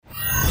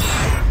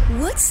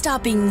What's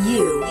stopping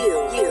you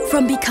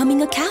from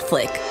becoming a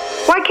Catholic?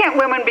 Why can't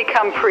women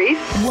become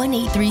priests?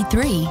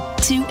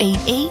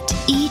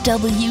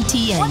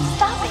 1-833-288-EWTN.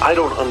 I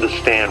don't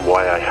understand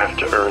why I have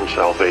to earn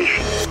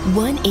salvation.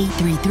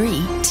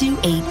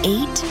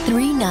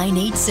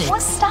 1-833-288-3986.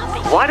 What's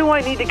stopping? Why do I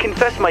need to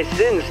confess my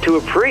sins to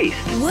a priest?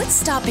 What's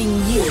stopping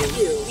you?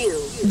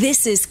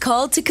 This is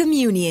Called to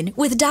Communion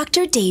with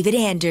Dr. David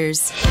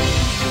Anders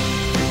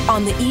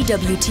on the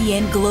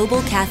EWTN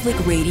Global Catholic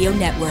Radio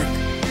Network.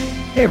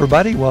 Hey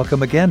everybody,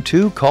 welcome again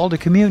to Call to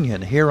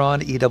Communion here on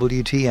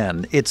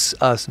EWTN. It's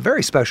a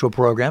very special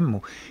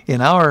program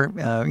in our,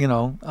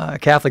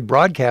 Catholic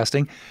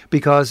broadcasting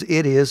because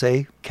it is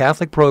a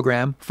Catholic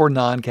program for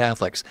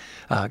non-Catholics,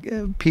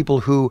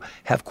 people who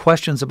have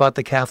questions about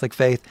the Catholic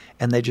faith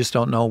and they just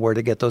don't know where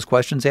to get those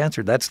questions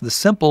answered. That's the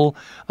simple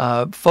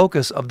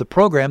focus of the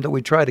program that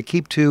we try to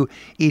keep to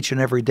each and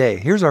every day.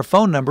 Here's our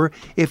phone number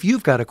if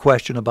you've got a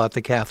question about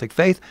the Catholic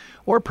faith,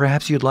 or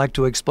perhaps you'd like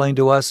to explain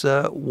to us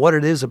what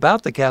it is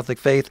about the Catholic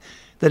faith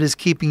that is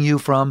keeping you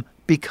from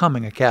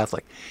becoming a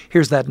Catholic.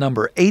 Here's that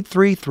number,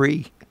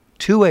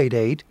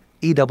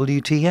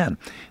 833-288-EWTN.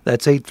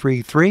 That's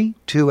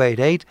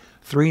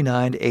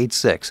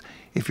 833-288-3986.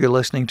 If you're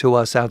listening to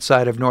us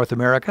outside of North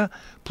America,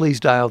 please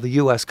dial the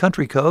U.S.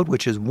 country code,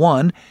 which is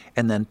 1,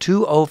 and then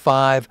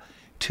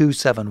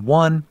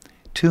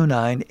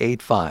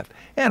 205-271-2985.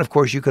 And, of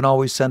course, you can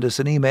always send us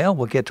an email.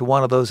 We'll get to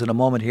one of those in a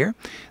moment here.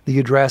 The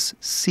address,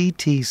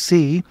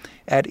 ctc@ewtn.com,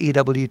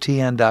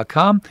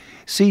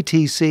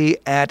 ctc@ewtn.com.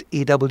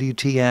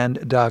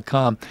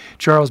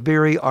 Charles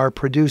Beery, our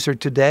producer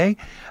today.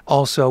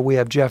 Also, we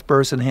have Jeff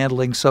Burson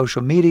handling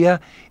social media.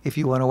 If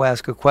you want to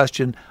ask a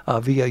question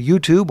via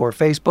YouTube or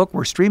Facebook,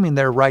 we're streaming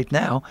there right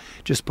now.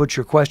 Just put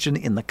your question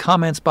in the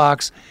comments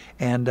box,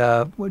 and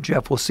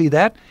Jeff will see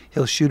that.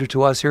 He'll shoot it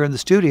to us here in the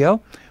studio.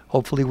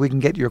 Hopefully we can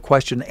get your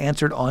question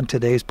answered on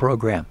today's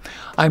program.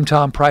 I'm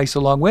Tom Price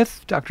along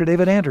with Dr.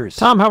 David Anders.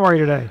 Tom, how are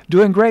you today?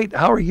 Doing great.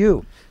 How are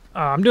you?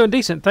 I'm doing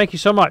decent. Thank you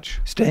so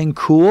much. Staying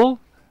cool?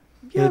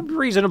 Yeah,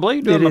 reasonably.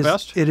 Doing my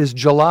best. It is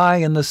July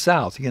in the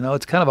South. You know,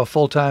 it's kind of a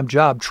full-time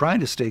job trying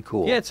to stay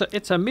cool. Yeah,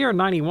 it's a mere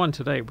 91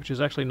 today, which is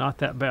actually not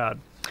that bad.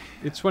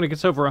 It's when it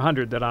gets over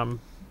 100 that I'm,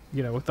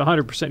 with the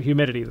 100%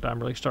 humidity that I'm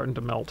really starting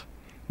to melt.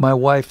 My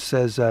wife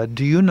says,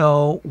 do you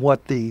know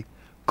what the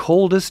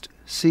coldest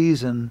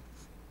season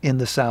in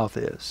the South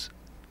is?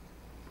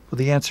 Well,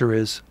 the answer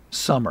is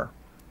summer,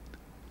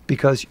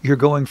 because you're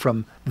going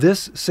from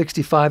this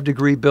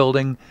 65-degree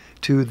building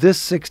to this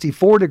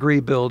 64-degree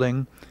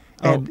building,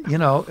 and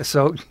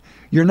so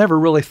you're never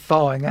really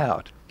thawing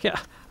out. Yeah,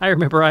 I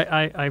remember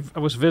I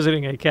was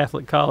visiting a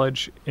Catholic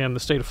college in the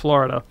state of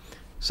Florida,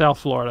 South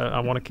Florida,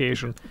 on one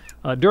occasion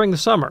during the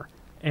summer,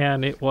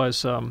 and it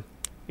was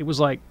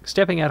like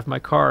stepping out of my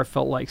car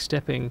felt like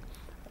stepping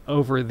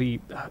over the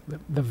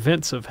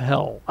vents of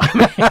hell. I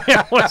mean,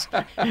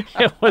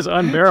 it was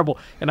unbearable.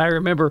 And I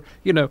remember,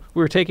 we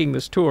were taking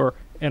this tour,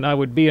 and I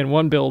would be in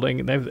one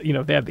building, and they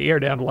have the air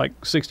down to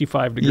like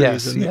 65 degrees.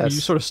 Yes, and yes. you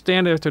sort of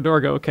stand there at the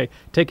door, go, okay,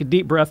 take a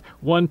deep breath,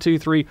 1, 2,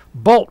 3,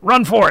 bolt,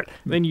 run for it.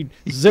 And then you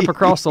zip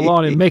across the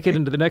lawn and make it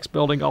into the next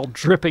building, all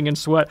dripping in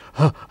sweat.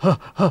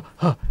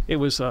 It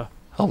was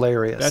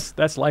hilarious.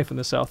 That's life in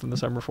the South in the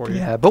summer for you.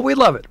 Yeah, but we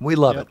love it. We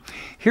love it.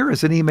 Here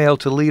is an email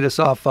to lead us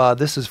off.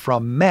 This is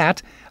from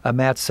Matt.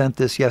 Matt sent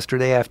this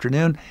yesterday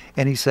afternoon,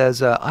 and he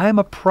says, I am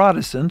a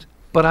Protestant,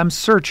 but I'm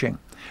searching.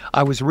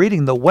 I was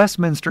reading the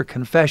Westminster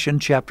Confession,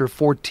 chapter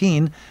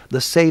 14,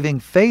 the Saving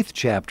Faith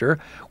chapter,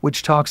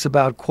 which talks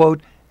about,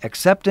 quote,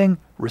 accepting,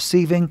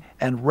 receiving,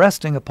 and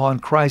resting upon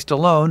Christ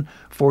alone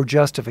for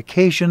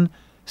justification,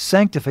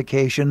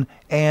 sanctification,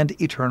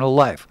 and eternal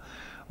life.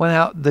 Well,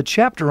 now, the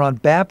chapter on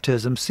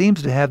baptism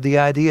seems to have the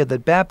idea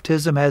that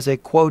baptism has a,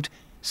 quote,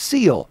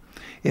 seal.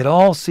 It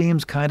all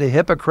seems kind of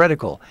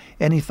hypocritical.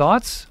 Any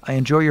thoughts? I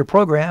enjoy your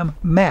program.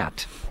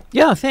 Matt.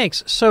 Yeah,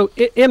 thanks. So,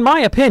 in my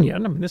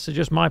opinion, this is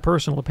just my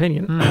personal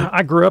opinion,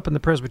 I grew up in the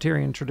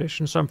Presbyterian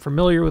tradition, so I'm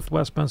familiar with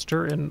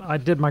Westminster, and I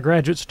did my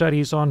graduate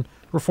studies on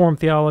Reformed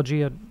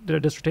theology. I did a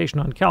dissertation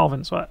on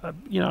Calvin, so I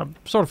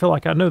sort of feel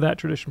like I know that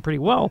tradition pretty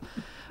well.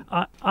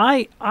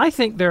 I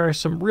think there are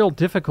some real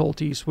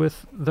difficulties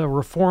with the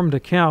Reformed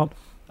account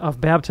of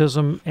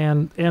baptism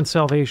and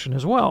salvation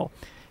as well.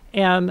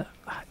 And,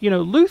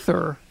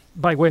 Luther,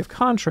 by way of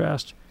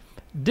contrast,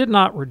 did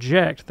not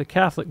reject the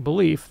Catholic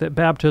belief that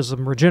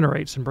baptism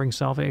regenerates and brings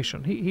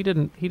salvation. He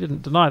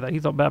didn't deny that. He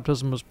thought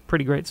baptism was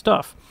pretty great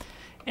stuff.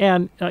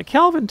 And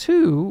Calvin,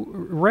 too,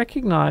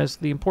 recognized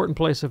the important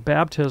place of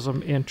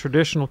baptism in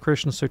traditional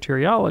Christian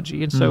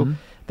soteriology. And so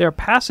there are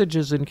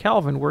passages in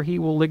Calvin where he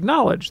will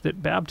acknowledge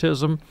that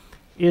baptism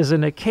is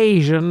an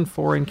occasion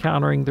for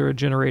encountering the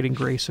regenerating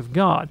grace of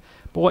God.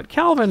 But what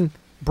Calvin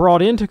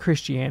brought into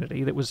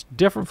Christianity that was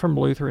different from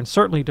Luther and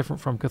certainly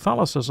different from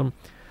Catholicism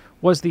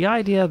was the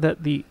idea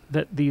that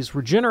these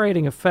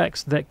regenerating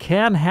effects that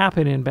can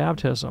happen in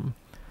baptism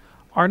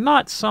are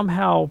not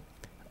somehow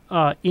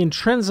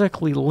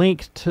intrinsically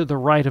linked to the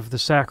rite of the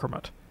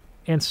sacrament.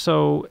 And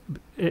so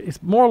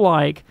it's more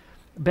like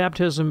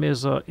baptism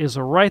is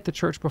a rite the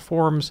Church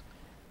performs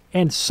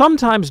And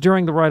sometimes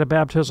during the rite of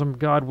baptism,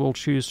 God will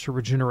choose to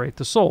regenerate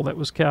the soul. That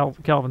was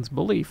Calvin's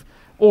belief.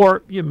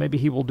 Or maybe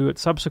he will do it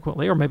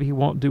subsequently, or maybe he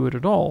won't do it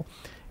at all.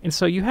 And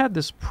so you had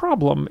this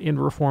problem in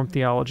Reformed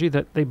theology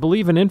that they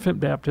believe in infant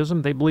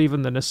baptism, they believe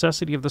in the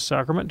necessity of the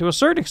sacrament. To a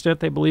certain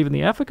extent, they believe in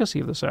the efficacy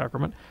of the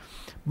sacrament,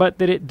 but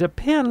that it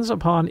depends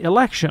upon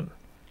election.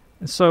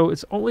 And so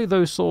it's only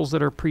those souls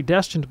that are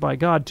predestined by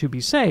God to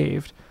be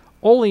saved,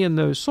 only in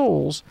those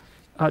souls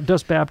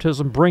does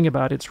baptism bring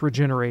about its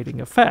regenerating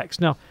effects.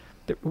 Now,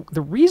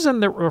 the reason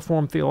that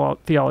Reformed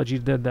theology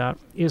did that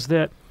is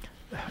that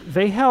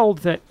they held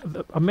that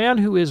a man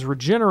who is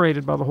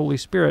regenerated by the Holy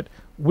Spirit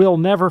will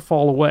never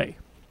fall away.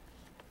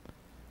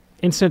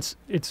 And since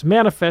it's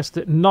manifest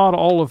that not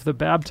all of the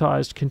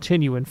baptized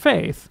continue in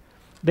faith,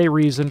 they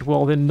reasoned,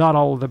 well, then not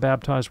all of the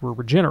baptized were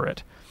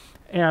regenerate.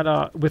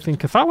 And within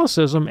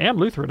Catholicism and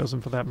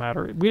Lutheranism, for that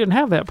matter, we didn't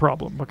have that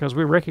problem because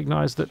we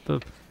recognized that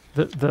the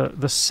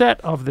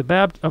set of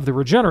the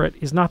regenerate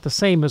is not the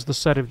same as the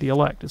set of the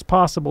elect. It's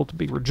possible to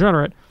be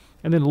regenerate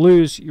and then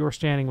lose your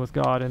standing with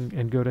God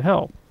and go to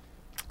hell.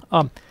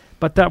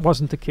 But that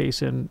wasn't the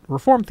case in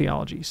Reformed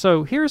theology.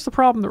 So here's the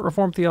problem that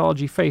Reformed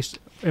theology faced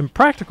in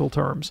practical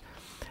terms.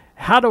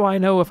 How do I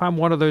know if I'm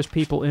one of those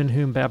people in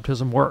whom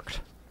baptism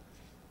worked?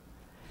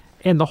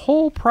 And the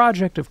whole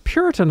project of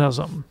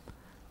Puritanism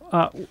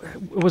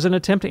was an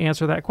attempt to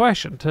answer that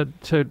question,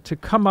 to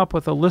come up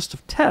with a list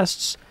of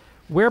tests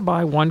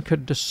whereby one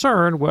could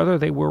discern whether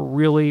they were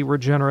really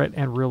regenerate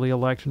and really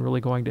elect and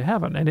really going to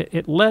heaven. And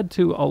it led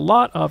to a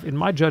lot of, in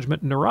my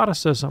judgment,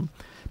 neuroticism.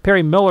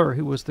 Perry Miller,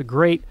 who was the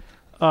great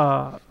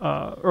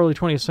early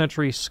 20th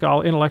century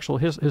scholar, intellectual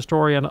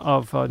historian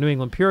of New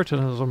England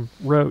Puritanism,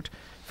 wrote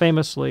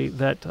famously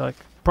that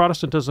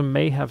Protestantism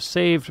may have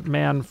saved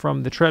man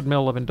from the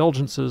treadmill of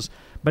indulgences,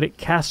 but it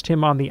cast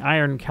him on the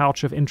iron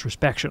couch of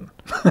introspection.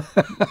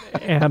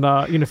 And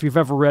if you've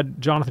ever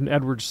read Jonathan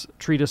Edwards'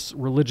 treatise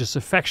Religious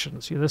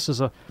Affections, this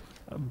is a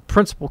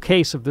principal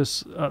case of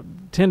this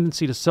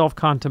tendency to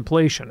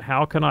self-contemplation.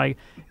 How can I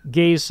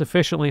gaze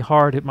sufficiently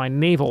hard at my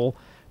navel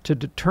to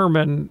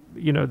determine,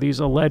 these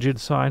alleged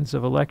signs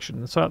of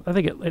election? So I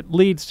think it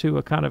leads to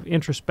a kind of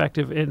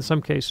introspective, in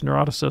some case,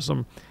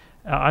 neuroticism.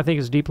 I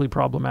think is deeply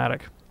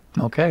problematic.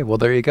 Okay, well,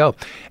 there you go.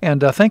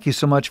 And thank you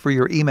so much for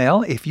your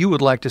email. If you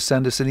would like to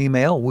send us an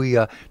email, we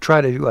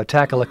try to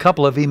tackle a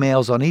couple of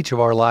emails on each of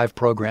our live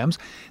programs.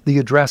 The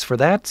address for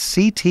that,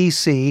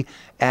 ctc@ewtn.com,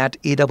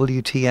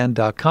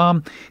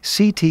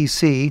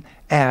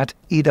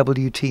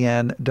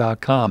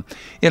 ctc@ewtn.com.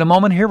 In a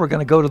moment here, we're going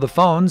to go to the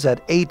phones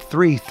at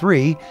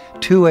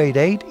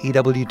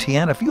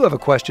 833-288-EWTN. If you have a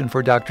question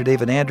for Dr.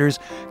 David Anders,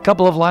 a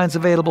couple of lines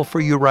available for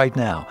you right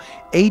now.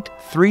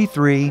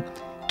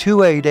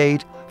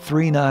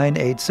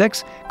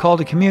 833-288-3986. Call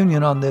to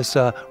communion on this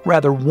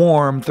rather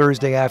warm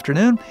Thursday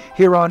afternoon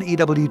here on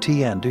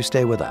EWTN. Do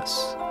stay with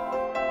us.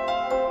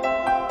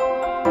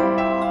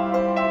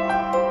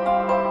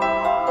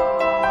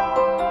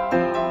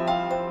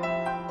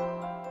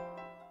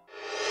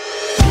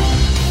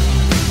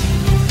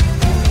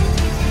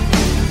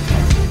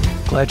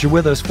 Glad you're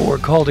with us for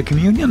Call to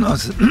Communion,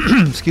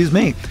 excuse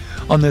me,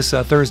 on this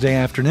Thursday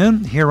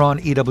afternoon here on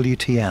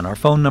EWTN. Our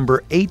phone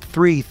number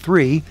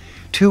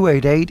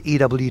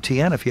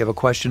 833-288-EWTN. If you have a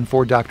question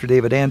for Dr.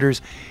 David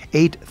Anders,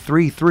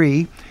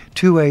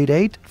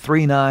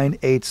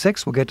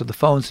 833-288-3986. We'll get to the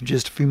phones in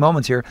just a few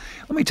moments here.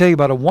 Let me tell you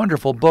about a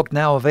wonderful book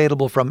now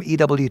available from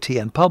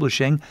EWTN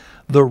Publishing,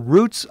 The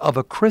Roots of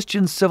a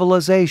Christian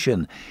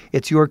Civilization.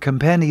 It's your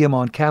compendium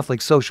on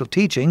Catholic social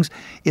teachings.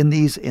 In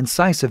these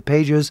incisive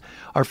pages,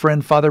 our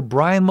friend Father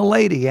Brian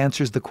Mullady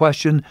answers the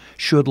question,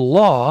 should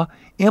law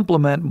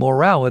implement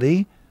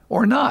morality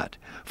or not?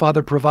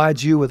 Father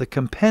provides you with a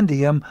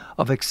compendium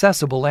of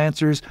accessible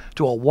answers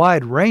to a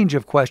wide range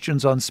of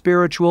questions on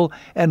spiritual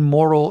and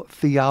moral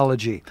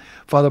theology.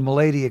 Father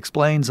Mullady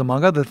explains,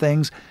 among other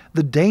things,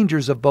 the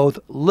dangers of both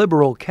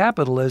liberal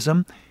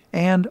capitalism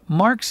and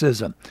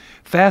Marxism.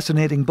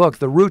 Fascinating book,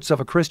 The Roots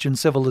of a Christian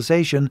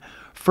Civilization,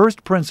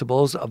 First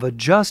Principles of a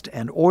Just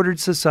and Ordered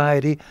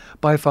Society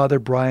by Father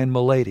Brian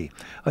Mullady.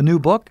 A new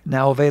book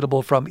now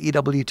available from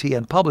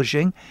EWTN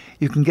Publishing.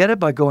 You can get it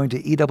by going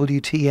to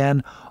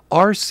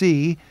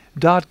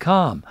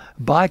EWTNRC.com.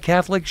 Buy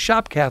Catholic,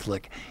 shop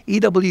Catholic.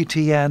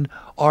 EWTNRC.com.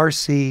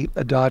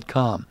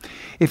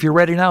 If you're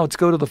ready now, let's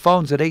go to the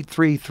phones at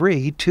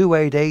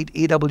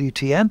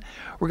 833-288-EWTN.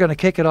 We're going to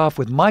kick it off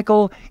with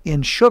Michael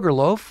in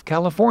Sugarloaf,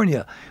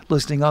 California,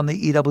 listening on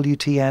the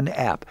EWTN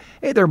app.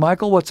 Hey there,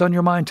 Michael. What's on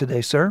your mind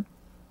today, sir?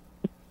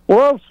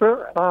 Well,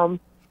 sir, I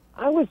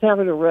was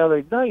having a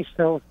rather nice,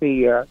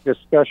 healthy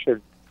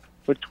discussion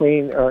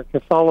between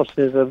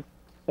Catholicism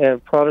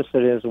and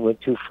Protestantism with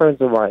two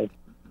friends of mine.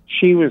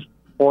 She was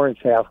born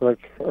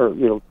Catholic, or,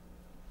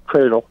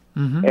 cradle,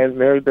 and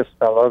married this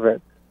fellow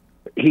that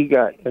he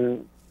got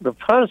in the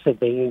Protestant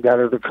thing and got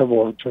her to come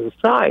over to the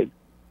side.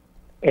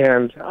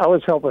 And I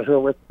was helping her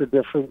with the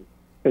different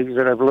things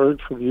that I've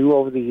learned from you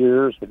over the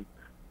years and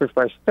with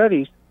my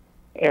studies.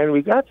 And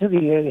we got to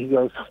the end, he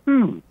goes,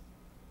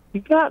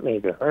 you got me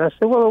there. And I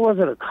said, well, it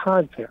wasn't a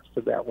contest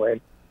in that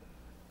way.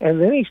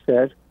 And then he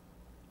said,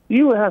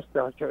 you asked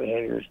Dr.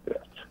 Andrews this.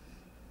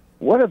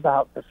 What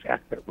about the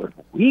fact that when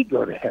we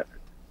go to heaven,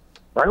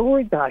 right when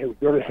we die, we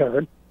go to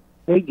heaven,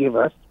 they give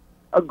us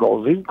a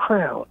golden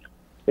crown.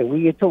 And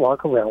we get to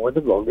walk around with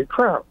a golden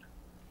crown.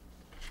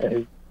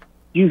 And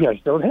you guys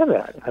don't have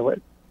that. I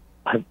went,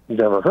 I've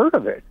never heard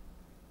of it.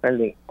 And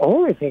the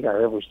only thing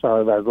I ever saw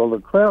about a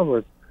golden crown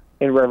was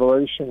in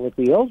Revelation with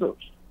the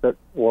elders that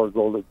wore a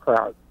golden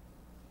crown.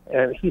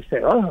 And he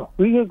said, oh,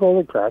 we get a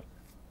golden crown.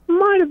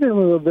 Might have been a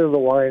little bit of the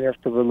wine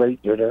after the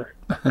late dinner.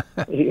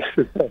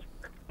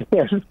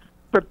 Yes.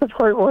 But the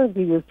point was,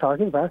 he was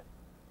talking about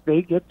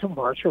they get to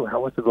march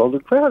around with the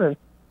golden crown. And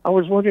I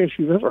was wondering if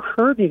you've ever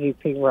heard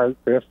anything like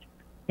this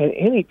in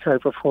any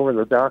type of form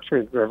of the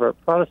doctrine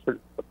of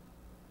Protestant.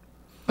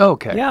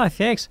 Okay. Yeah,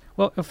 thanks.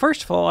 Well,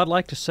 first of all, I'd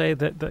like to say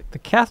that the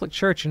Catholic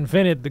Church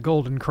invented the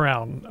golden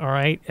crown, all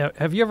right?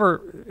 Have you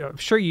ever, I'm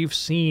sure you've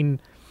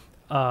seen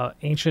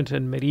ancient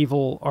and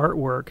medieval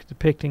artwork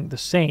depicting the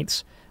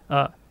saints.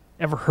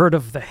 Ever heard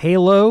of the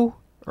halo?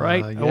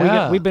 Right?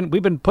 Yeah. We've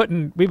been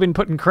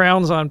putting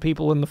crowns on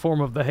people in the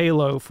form of the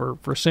halo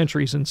for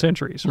centuries and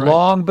centuries. Right?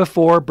 Long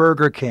before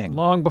Burger King.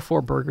 Long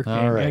before Burger King.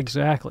 All right.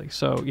 Exactly.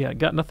 So yeah,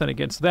 got nothing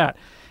against that.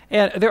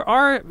 And there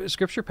are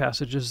scripture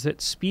passages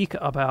that speak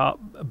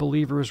about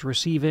believers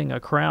receiving a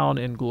crown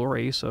in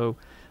glory. So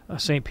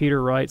St.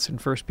 Peter writes in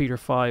 1 Peter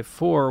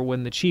 5:4,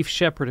 when the chief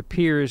shepherd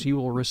appears, you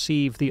will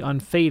receive the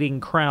unfading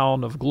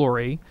crown of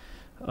glory.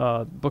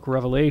 Book of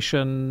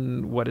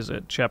Revelation, what is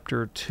it,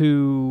 chapter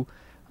 2,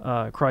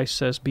 Christ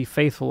says, be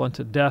faithful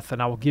unto death,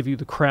 and I will give you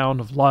the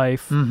crown of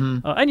life. Mm-hmm.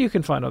 And you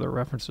can find other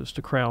references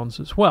to crowns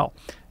as well.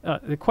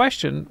 The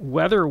question,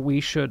 whether we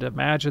should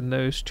imagine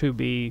those to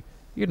be,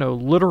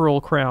 literal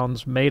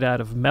crowns made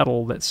out of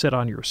metal that sit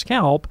on your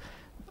scalp,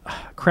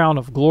 crown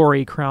of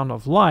glory, crown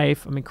of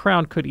life. I mean,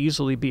 crown could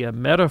easily be a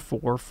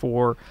metaphor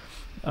for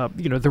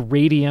the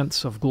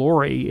radiance of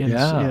glory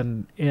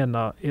that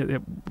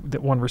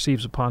one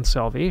receives upon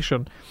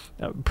salvation.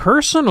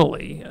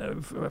 Personally,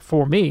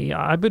 for me,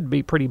 I would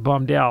be pretty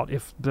bummed out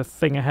if the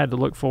thing I had to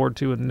look forward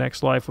to in the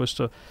next life was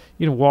to,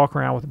 walk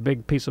around with a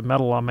big piece of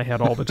metal on my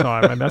head all the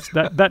time. And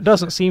that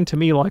doesn't seem to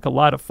me like a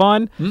lot of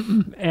fun.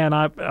 Mm-mm. And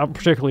I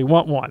particularly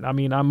want one. I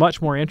mean, I'm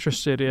much more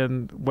interested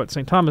in what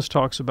St. Thomas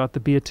talks about, the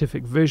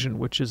beatific vision,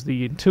 which is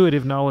the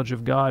intuitive knowledge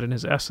of God and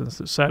His essence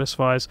that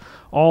satisfies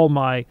all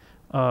my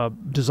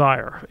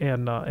desire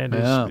and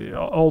his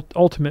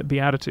ultimate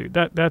beatitude.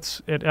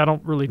 That's it. I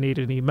don't really need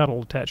any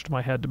metal attached to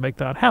my head to make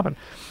that happen.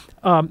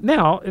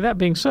 Now, that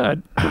being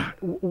said,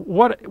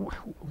 what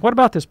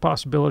about this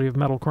possibility of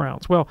metal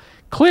crowns? Well,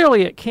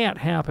 clearly it can't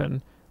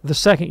happen the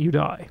second you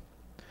die,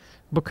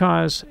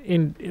 because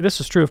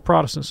this is true of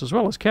Protestants as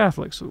well as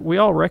Catholics. We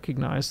all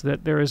recognize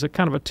that there is a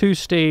kind of a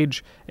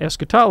two-stage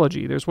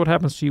eschatology. There's what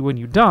happens to you when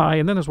you die,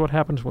 and then there's what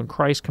happens when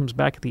Christ comes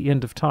back at the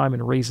end of time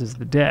and raises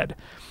the dead.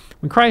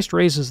 When Christ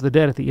raises the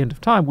dead at the end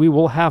of time, we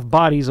will have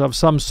bodies of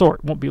some sort.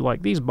 It won't be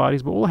like these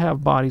bodies, but we'll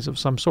have bodies of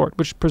some sort,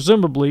 which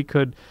presumably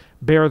could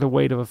bear the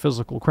weight of a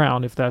physical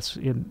crown if that's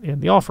in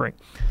the offering.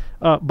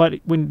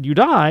 But when you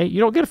die, you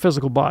don't get a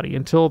physical body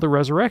until the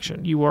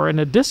resurrection. You are in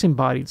a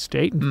disembodied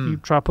state, and you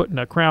try putting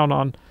a crown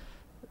on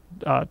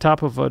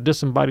top of a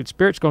disembodied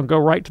spirit, it's going to go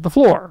right to the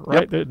floor,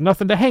 right? Yep. There's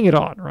nothing to hang it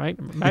on, right?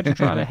 Imagine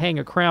trying to hang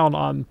a crown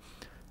on,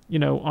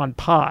 on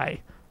pie,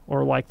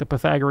 or like the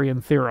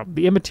Pythagorean theorem.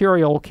 The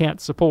immaterial can't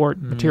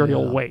support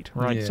material weight,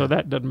 right? Yeah. So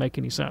that doesn't make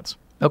any sense.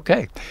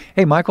 Okay.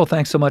 Hey, Michael,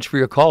 thanks so much for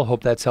your call.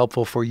 Hope that's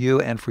helpful for you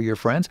and for your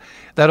friends.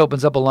 That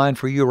opens up a line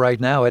for you right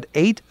now at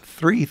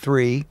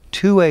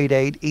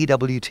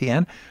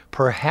 833-288-EWTN.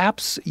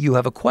 Perhaps you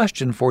have a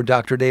question for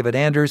Dr. David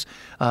Anders,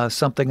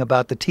 something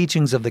about the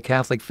teachings of the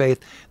Catholic faith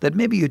that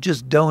maybe you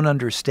just don't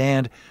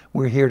understand.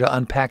 We're here to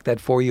unpack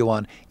that for you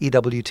on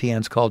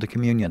EWTN's Call to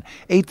Communion.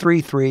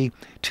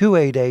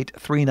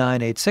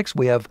 833-288-3986.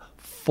 We have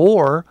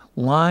 4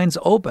 lines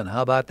open.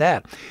 How about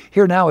that?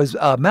 Here now is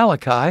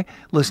Malachi,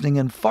 listening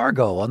in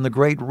Fargo on the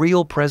great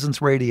Real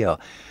Presence Radio.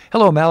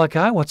 Hello,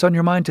 Malachi. What's on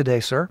your mind today,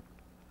 sir?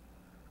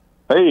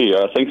 Hey,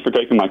 thanks for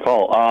taking my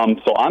call.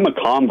 So I'm a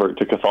convert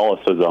to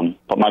Catholicism,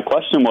 but my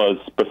question was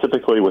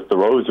specifically with the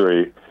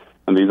Rosary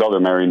and these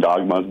other Marian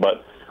dogmas.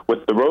 But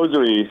with the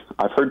Rosary,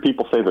 I've heard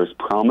people say there's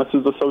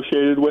promises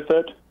associated with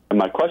it. And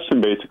my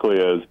question basically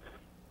is,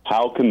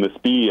 how can this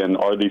be, and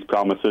are these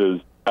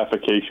promises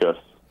efficacious?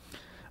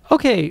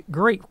 Okay,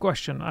 great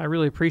question. I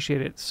really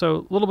appreciate it.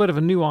 So a little bit of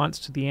a nuance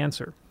to the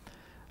answer.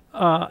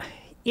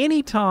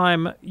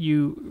 Anytime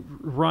you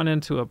run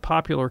into a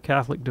popular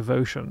Catholic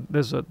devotion,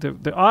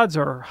 the odds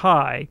are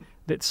high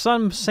that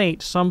some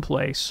saint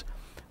someplace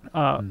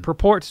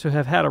purports to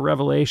have had a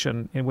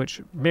revelation in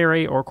which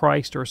Mary or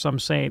Christ or some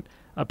saint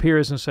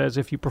appears and says,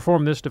 if you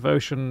perform this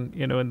devotion,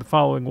 in the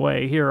following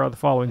way, here are the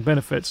following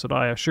benefits that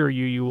I assure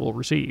you will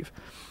receive.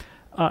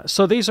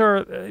 So these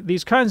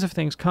kinds of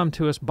things come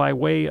to us by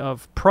way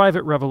of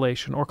private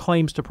revelation or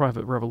claims to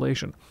private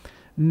revelation.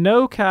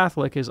 no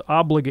Catholic is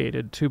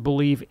obligated to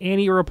believe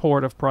any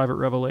report of private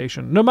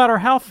revelation, no matter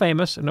how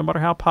famous and no matter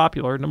how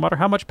popular, no matter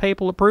how much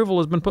papal approval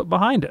has been put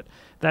behind it.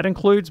 That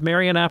includes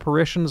Marian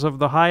apparitions of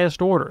the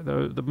highest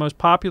order, the most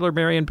popular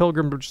Marian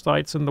pilgrimage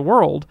sites in the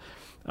world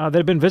that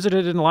have been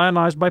visited and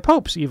lionized by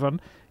popes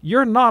even.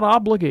 You're not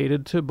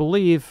obligated to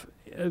believe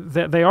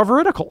that they are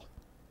veridical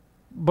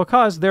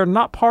because they're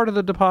not part of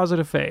the deposit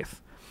of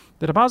faith.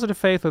 The deposit of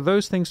faith are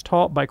those things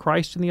taught by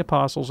Christ and the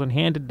apostles and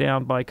handed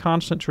down by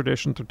constant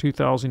tradition through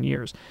 2,000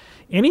 years.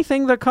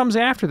 Anything that comes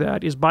after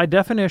that is by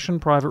definition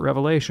private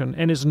revelation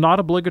and is not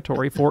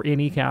obligatory for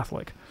any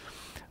Catholic.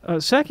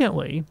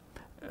 Secondly,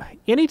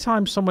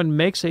 anytime someone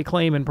makes a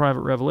claim in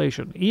private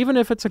revelation, even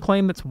if it's a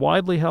claim that's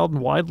widely held and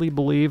widely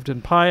believed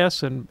and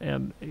pious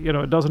and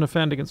it doesn't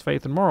offend against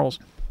faith and morals,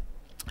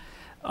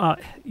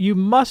 you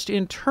must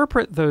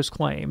interpret those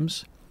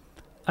claims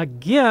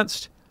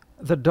against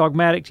the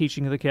dogmatic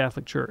teaching of the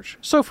Catholic Church.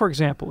 So, for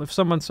example, if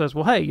someone says,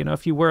 well, hey,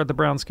 if you wear the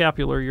brown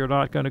scapular, you're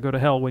not going to go to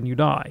hell when you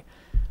die.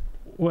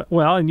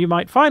 Well, and you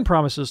might find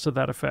promises to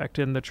that effect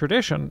in the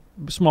tradition,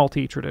 small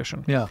t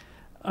tradition. Yeah.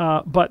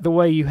 But the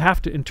way you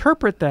have to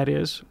interpret that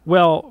is,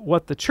 well,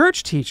 what the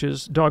Church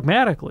teaches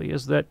dogmatically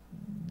is that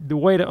the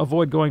way to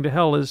avoid going to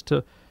hell is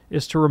to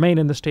remain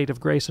in the state of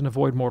grace and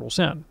avoid mortal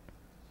sin,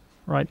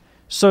 right?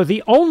 So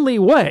the only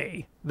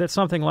way that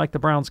something like the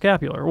brown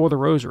scapular or the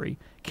rosary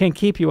can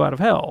keep you out of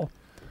hell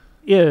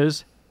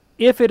is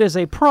if it is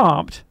a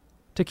prompt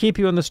to keep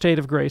you in the state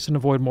of grace and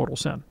avoid mortal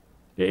sin.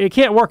 It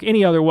can't work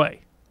any other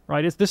way,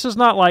 right? This is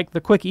not like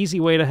the quick, easy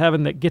way to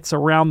heaven that gets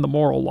around the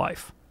moral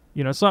life.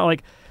 It's not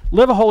like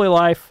live a holy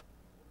life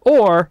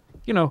or,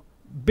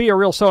 be a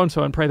real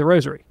so-and-so and pray the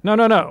rosary.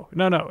 No.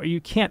 You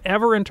can't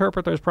ever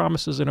interpret those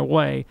promises in a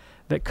way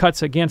that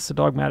cuts against the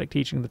dogmatic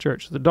teaching of the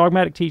Church. The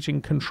dogmatic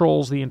teaching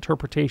controls the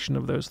interpretation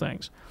of those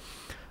things.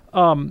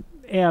 I've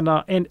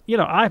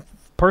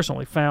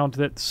personally found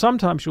that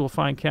sometimes you will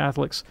find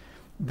Catholics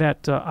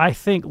that I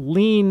think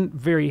lean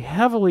very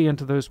heavily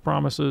into those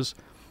promises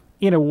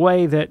in a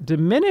way that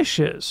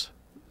diminishes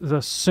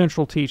the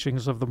central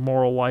teachings of the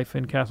moral life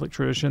in Catholic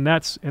tradition.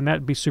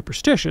 That'd be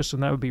superstitious,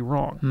 and that would be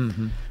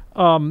wrong.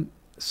 Mm-hmm.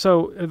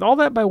 So all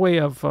that by way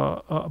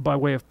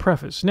of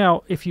preface.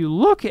 Now, if you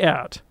look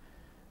at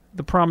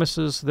the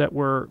promises that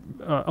were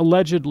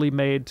allegedly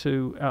made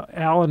to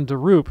Alan de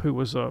Roop, who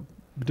was a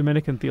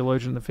Dominican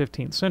theologian in the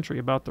 15th century,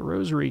 about the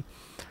Rosary,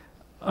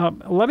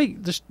 let me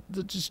just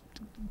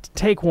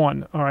take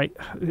one, all right,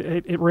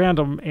 at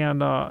random,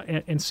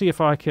 and see if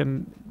I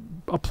can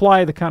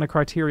apply the kind of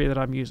criteria that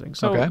I'm using.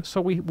 So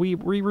we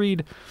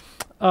reread,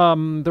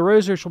 the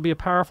Rosary shall be a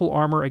powerful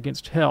armor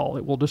against hell.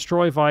 It will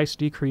destroy vice,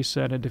 decrease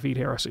sin, and defeat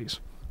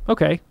heresies.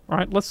 Okay, all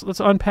right, let's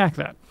unpack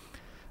that.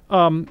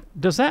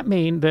 Does that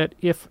mean that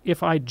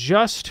if I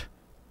just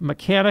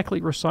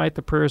mechanically recite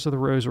the prayers of the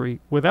Rosary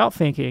without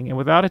thinking and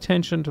without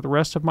attention to the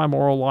rest of my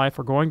moral life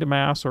or going to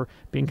Mass or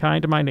being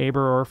kind to my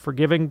neighbor or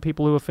forgiving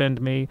people who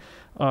offend me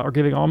or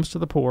giving alms to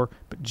the poor,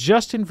 but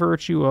just in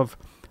virtue of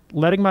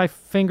letting my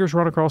fingers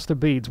run across the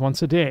beads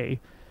once a day,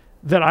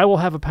 that I will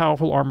have a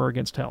powerful armor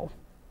against hell?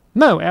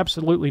 No,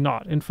 absolutely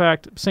not. In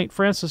fact, St.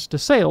 Francis de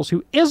Sales,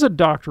 who is a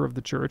doctor of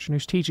the Church and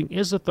whose teaching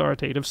is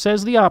authoritative,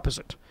 says the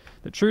opposite,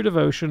 that true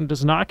devotion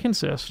does not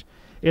consist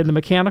in the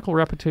mechanical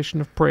repetition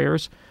of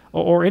prayers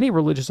or any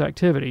religious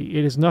activity.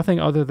 It is nothing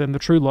other than the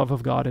true love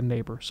of God and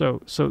neighbor.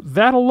 So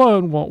that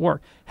alone won't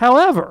work.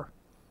 However,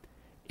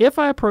 if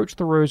I approach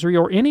the Rosary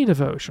or any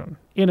devotion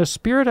in a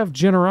spirit of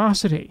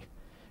generosity,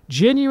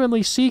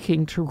 genuinely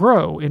seeking to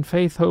grow in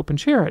faith, hope, and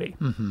charity,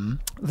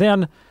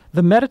 then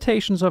the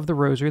meditations of the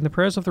Rosary and the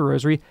prayers of the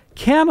Rosary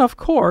can, of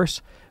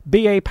course,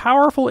 be a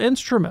powerful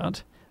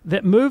instrument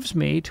that moves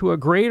me to a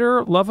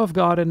greater love of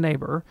God and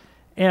neighbor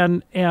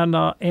and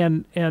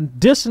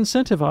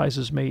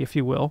disincentivizes me, if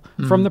you will,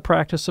 from the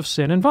practice of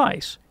sin and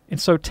vice.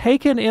 And so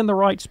taken in the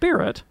right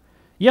spirit,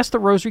 yes, the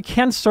Rosary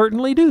can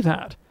certainly do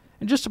that.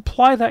 And just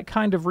apply that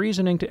kind of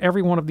reasoning to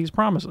every one of these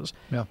promises.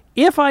 Yeah.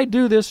 If I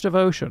do this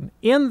devotion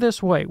in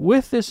this way,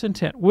 with this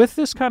intent, with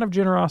this kind of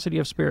generosity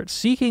of spirit,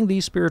 seeking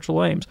these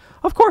spiritual aims,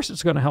 of course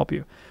it's going to help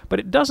you.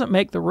 But it doesn't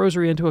make the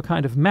Rosary into a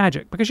kind of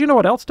magic. Because you know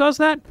what else does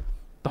that?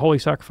 The holy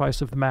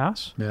sacrifice of the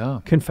Mass,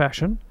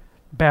 confession,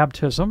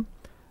 baptism,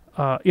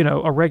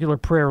 a regular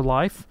prayer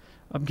life,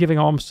 giving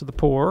alms to the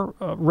poor,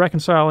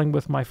 reconciling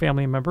with my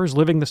family members,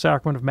 living the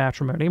sacrament of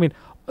matrimony. I mean,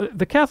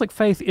 the Catholic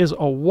faith is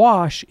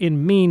awash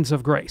in means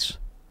of grace.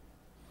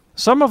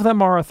 Some of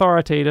them are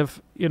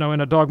authoritative, in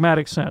a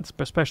dogmatic sense,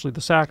 especially the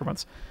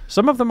sacraments.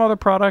 Some of them are the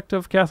product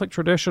of Catholic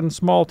tradition,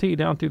 small t,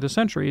 down through the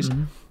centuries.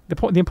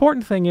 The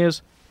important thing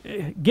is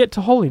get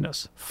to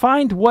holiness.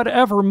 Find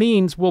whatever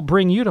means will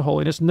bring you to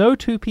holiness. No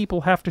two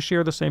people have to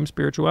share the same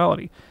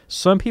spirituality.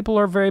 Some people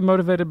are very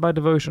motivated by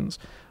devotions.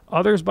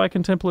 Others by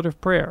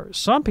contemplative prayer.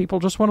 Some people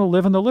just want to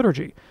live in the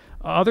liturgy.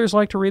 Others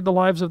like to read the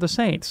lives of the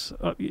saints.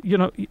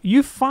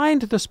 You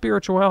find the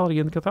spirituality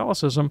in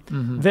Catholicism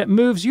that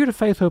moves you to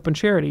faith, hope, and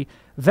charity.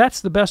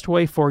 That's the best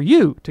way for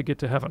you to get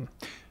to heaven.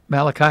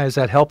 Malachi, is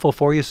that helpful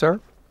for you, sir?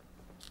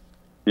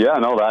 Yeah,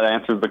 no, that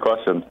answers the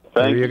question.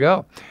 There you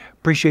go.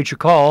 Appreciate your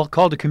call.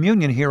 Call to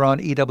Communion here on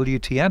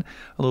EWTN.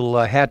 A little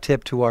hat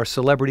tip to our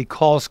celebrity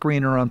call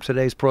screener on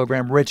today's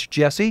program, Rich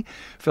Jesse,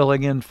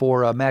 filling in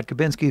for Matt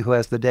Kabinski, who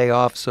has the day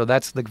off. So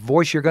that's the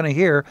voice you're going to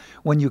hear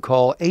when you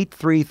call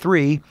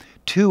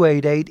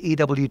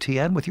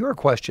 833-288-EWTN with your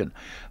question.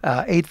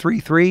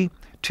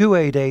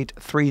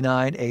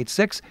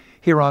 833-288-3986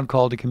 here on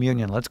Call to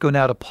Communion. Let's go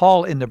now to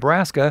Paul in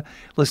Nebraska,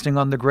 listening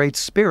on the Great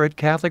Spirit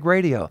Catholic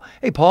Radio.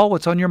 Hey, Paul,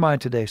 what's on your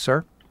mind today,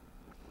 sir?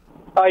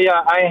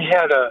 Yeah, I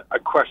had a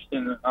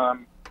question.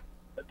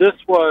 This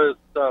was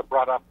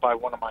brought up by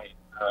one of my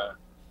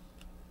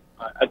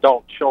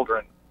adult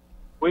children.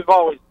 We've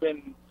always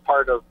been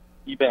part of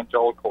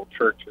evangelical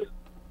churches,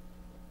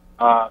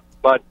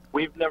 but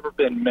we've never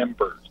been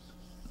members.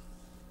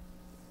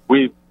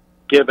 We've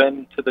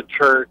given to the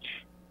church.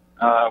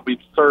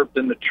 We've served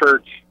in the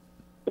church.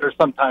 There's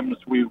sometimes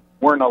we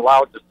weren't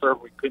allowed to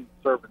serve. We couldn't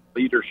serve in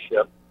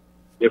leadership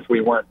if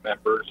we weren't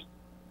members.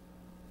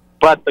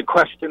 But the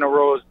question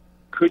arose,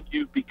 could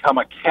you become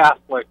a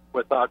Catholic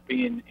without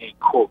being a,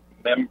 quote,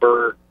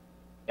 member?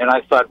 And I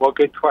thought, well,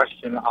 good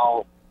question.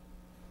 I'll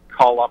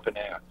call up and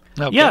ask.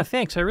 Okay. Yeah,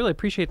 thanks. I really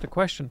appreciate the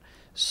question.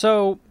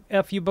 So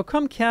if you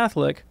become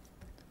Catholic,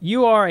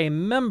 you are a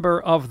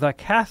member of the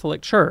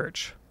Catholic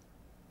Church,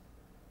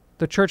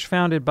 the church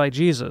founded by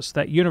Jesus,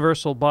 that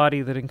universal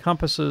body that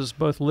encompasses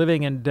both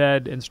living and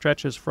dead and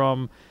stretches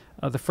from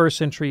the first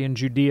century in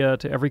Judea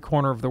to every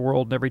corner of the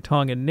world and every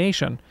tongue and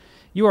nation.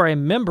 You are a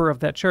member of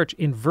that church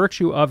in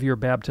virtue of your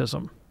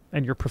baptism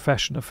and your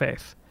profession of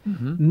faith.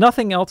 Mm-hmm.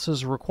 Nothing else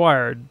is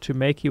required to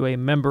make you a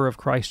member of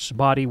Christ's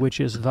body, which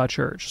is the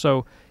church.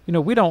 So,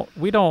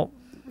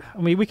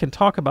 we can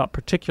talk about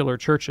particular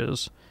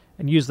churches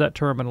and use that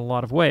term in a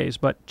lot of ways,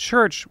 but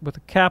church with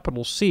a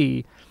capital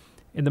C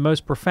in the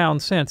most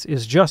profound sense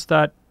is just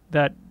that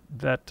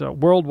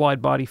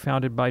worldwide body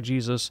founded by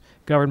Jesus,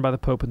 governed by the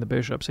Pope and the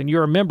bishops. And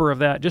you're a member of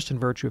that just in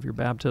virtue of your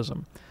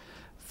baptism.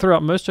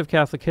 Throughout most of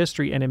Catholic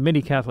history and in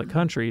many Catholic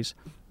countries,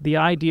 the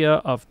idea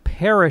of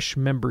parish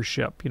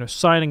membership,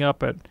 signing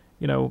up at,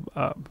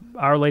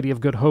 Our Lady of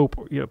Good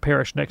Hope,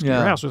 parish next to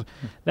your house,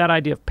 that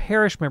idea of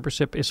parish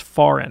membership is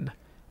foreign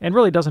and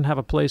really doesn't have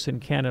a place in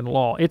canon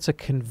law. It's a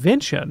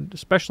convention,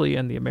 especially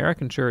in the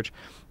American church,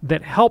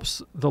 that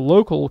helps the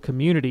local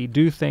community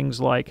do things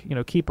like,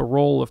 keep a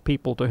roll of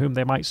people to whom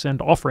they might send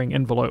offering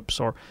envelopes,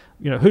 or,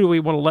 who do we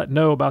want to let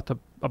know about the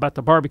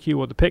barbecue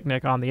or the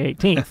picnic on the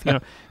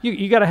 18th.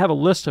 You got to have a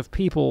list of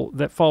people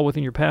that fall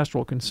within your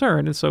pastoral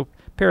concern, and so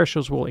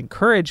parishes will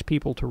encourage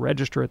people to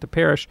register at the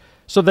parish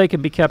so they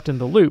can be kept in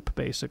the loop,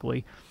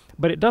 basically.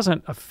 But it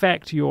doesn't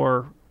affect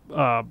your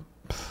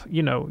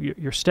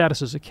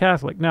status as a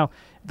Catholic. Now,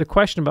 the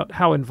question about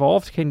how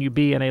involved can you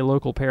be in a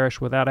local parish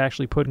without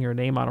actually putting your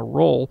name on a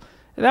roll,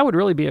 that would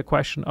really be a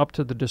question up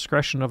to the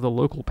discretion of the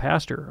local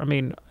pastor. I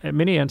mean, in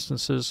many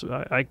instances,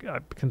 I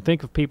can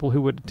think of people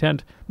who would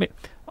attend.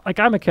 Like,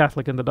 I'm a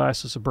Catholic in the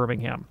Diocese of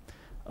Birmingham.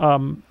 A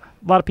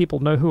lot of people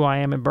know who I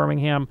am in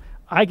Birmingham.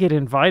 I get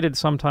invited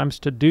sometimes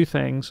to do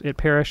things at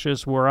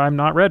parishes where I'm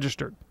not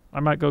registered. I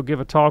might go give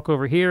a talk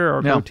over here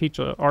or go teach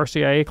a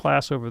RCIA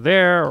class over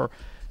there, or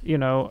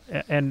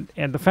and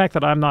the fact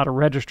that I'm not a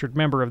registered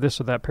member of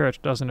this or that parish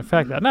doesn't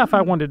affect that. Now, if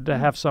I wanted to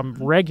have some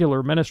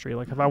regular ministry,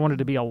 like if I wanted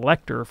to be a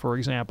lector, for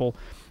example,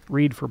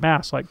 read for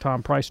Mass like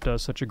Tom Price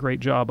does such a great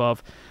job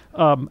of,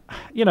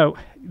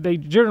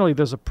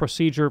 there's a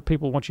procedure.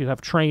 People want you to have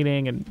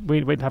training, and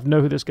we'd have to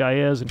know who this guy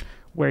is and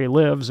where he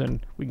lives, and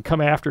we can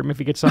come after him if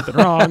he gets something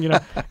wrong.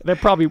 They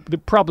probably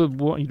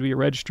want you to be a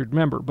registered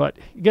member. But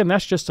again,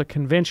 that's just a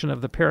convention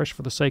of the parish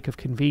for the sake of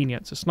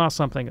convenience. It's not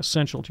something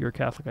essential to your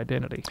Catholic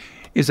identity.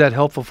 Is that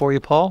helpful for you,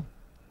 Paul?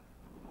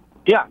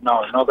 Yeah,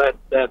 no,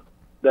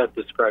 that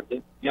described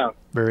it. Yeah.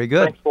 Very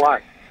good. Thanks a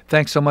lot.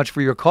 Thanks so much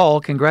for your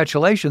call.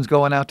 Congratulations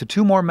going out to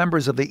two more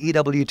members of the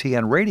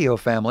EWTN radio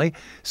family.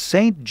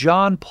 St.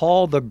 John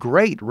Paul the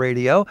Great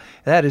Radio,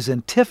 that is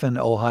in Tiffin,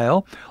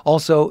 Ohio.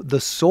 Also, the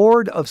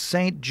Sword of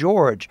St.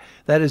 George,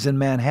 that is in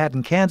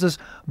Manhattan, Kansas.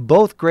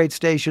 Both great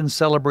stations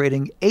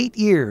celebrating 8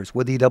 years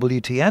with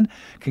EWTN.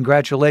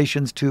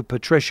 Congratulations to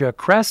Patricia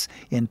Kress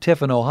in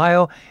Tiffin,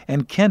 Ohio,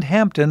 and Kent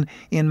Hampton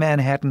in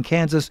Manhattan,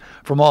 Kansas,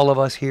 from all of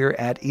us here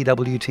at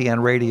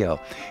EWTN Radio.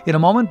 In a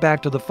moment,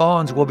 back to the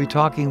phones, we'll be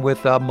talking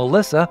with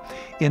Melissa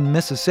in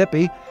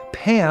Mississippi,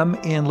 Pam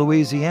in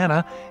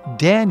Louisiana,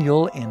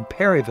 Daniel in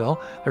Perryville.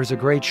 There's a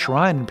great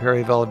shrine in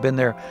Perryville. I've been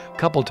there a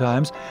couple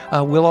times.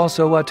 We'll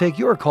also take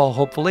your call,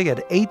 hopefully,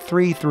 at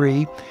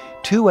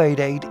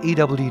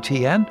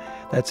 833-288-EWTN.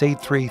 That's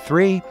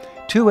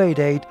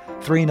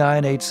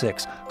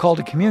 833-288-3986. Call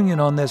to Communion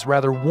on this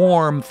rather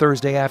warm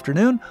Thursday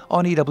afternoon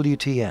on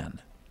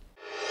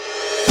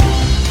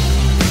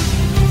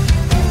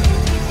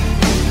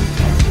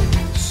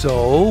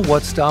So,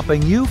 what's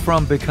stopping you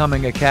from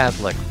becoming a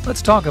Catholic?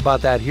 Let's talk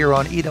about that here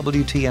on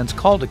EWTN's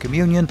Call to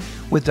Communion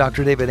with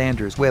Dr. David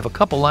Anders. We have a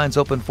couple lines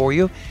open for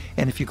you,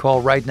 and if you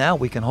call right now,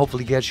 we can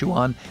hopefully get you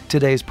on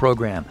today's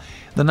program.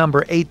 The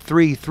number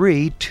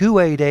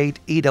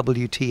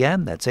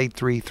 833-288-EWTN. That's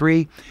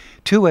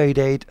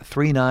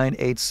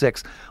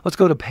 833-288-3986. Let's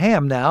go to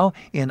Pam now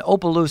in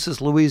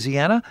Opelousas,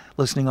 Louisiana,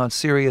 listening on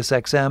Sirius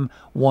XM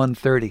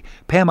 130.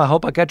 Pam, I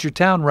hope I got your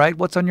town right.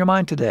 What's on your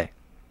mind today?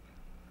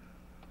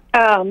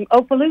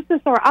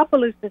 Opelousas or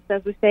Opelousas,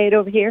 as we say it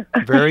over here.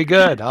 Very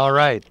good. All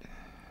right.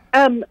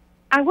 I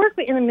work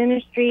in a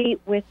ministry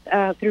with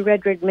through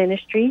Redemptive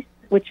Ministries,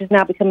 which has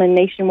now become a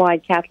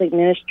nationwide Catholic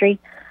ministry,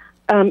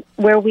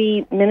 where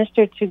we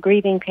minister to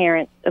grieving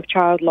parents of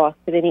child lost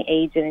at any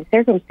age and any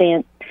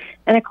circumstance.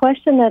 And a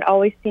question that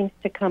always seems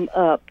to come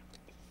up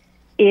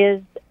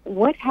is,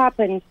 what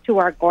happens to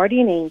our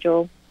guardian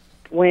angel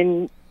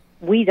when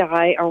we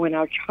die or when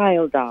our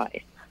child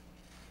dies?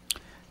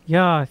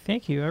 Yeah,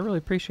 thank you. I really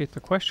appreciate the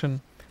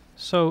question.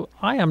 So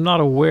I am not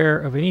aware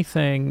of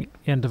anything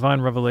in divine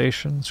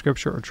revelation,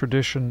 scripture, or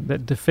tradition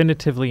that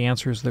definitively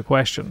answers the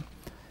question.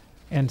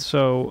 And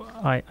so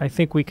I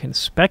think we can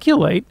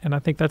speculate, and I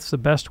think that's the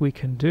best we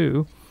can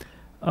do.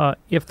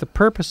 If the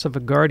purpose of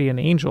a guardian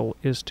angel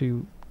is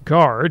to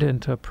guard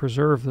and to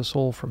preserve the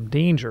soul from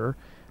danger,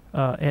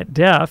 at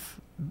death,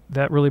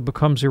 that really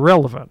becomes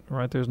irrelevant,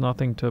 right? There's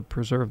nothing to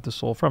preserve the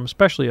soul from,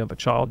 especially of a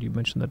child. You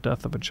mentioned the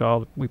death of a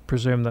child. We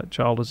presume that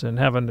child is in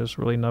heaven. There's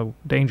really no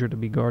danger to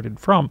be guarded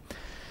from.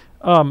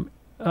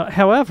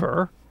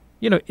 However,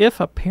 if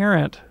a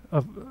parent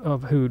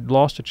of who'd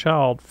lost a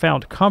child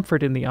found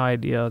comfort in the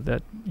idea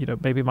that,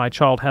 maybe my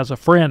child has a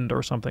friend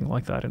or something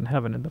like that in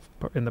heaven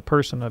in the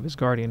person of his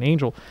guardian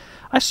angel,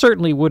 I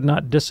certainly would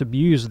not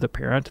disabuse the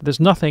parent. There's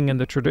nothing in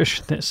the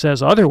tradition that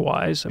says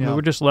otherwise. I mean,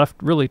 we're just left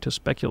really to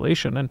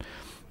speculation. And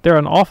there are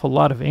an awful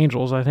lot of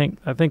angels. I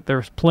think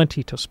there's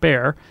plenty to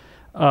spare.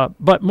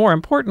 But more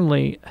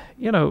importantly,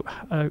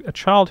 a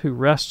child who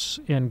rests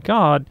in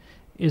God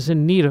is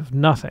in need of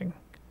nothing.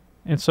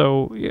 And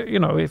so,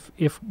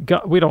 if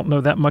God, we don't know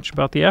that much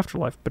about the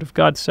afterlife, but if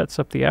God sets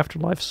up the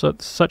afterlife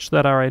such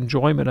that our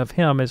enjoyment of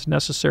Him is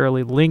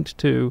necessarily linked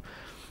to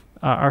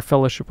our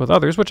fellowship with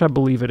others, which I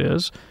believe it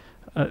is,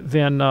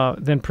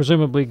 then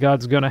presumably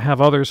God's going to have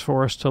others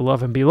for us to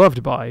love and be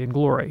loved by in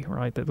glory,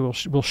 right? That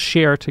we'll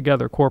share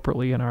together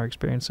corporately in our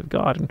experience of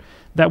God, and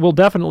that will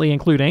definitely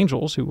include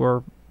angels who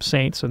are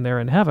saints and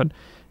they're in heaven.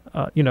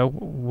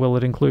 Will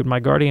it include my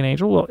guardian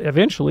angel? Well,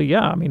 eventually,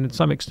 yeah. I mean, in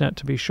some extent,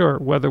 to be sure.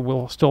 Whether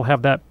we'll still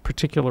have that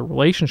particular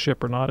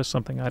relationship or not is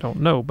something I don't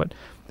know. But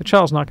the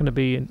child's not going to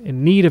be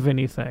in need of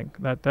anything.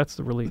 That's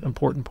the really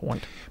important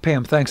point.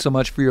 Pam, thanks so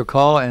much for your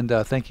call, and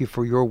thank you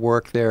for your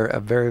work there.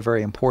 Very,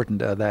 very important,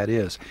 that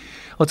is.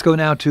 Let's go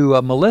now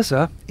to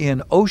Melissa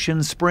in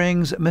Ocean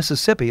Springs,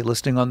 Mississippi,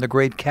 listening on the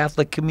Great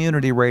Catholic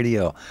Community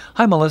Radio.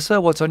 Hi,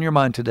 Melissa. What's on your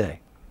mind today?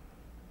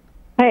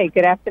 Hey,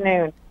 good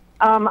afternoon.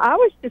 I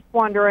was just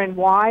wondering,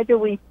 why do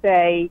we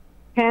say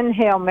 10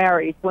 Hail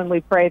Marys when we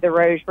pray the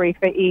Rosary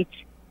for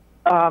each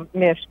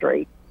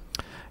mystery?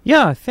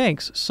 Yeah,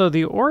 thanks. So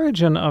the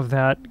origin of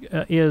that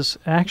is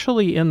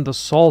actually in the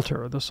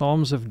Psalter, the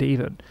Psalms of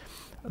David.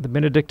 The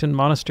Benedictine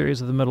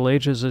monasteries of the Middle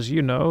Ages, as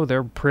you know,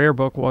 their prayer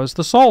book was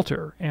the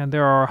Psalter, and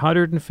there are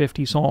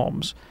 150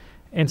 psalms.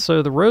 And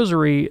so the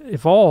Rosary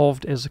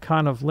evolved as a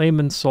kind of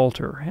layman's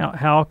psalter.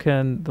 How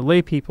can the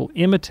lay people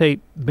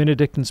imitate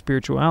Benedictine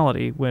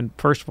spirituality when,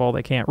 first of all,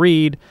 they can't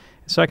read,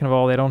 second of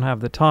all, they don't have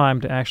the time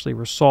to actually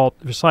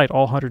recite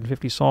all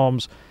 150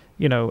 psalms,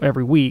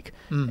 every week.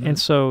 Mm-hmm. And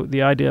so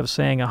the idea of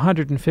saying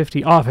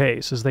 150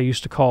 Aves, as they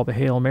used to call the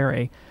Hail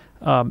Mary,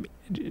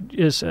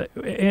 is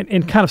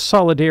in kind of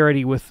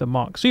solidarity with the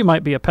monks. So you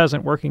might be a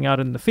peasant working out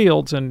in the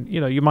fields, and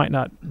you might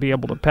not be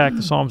able to pack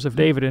the Psalms of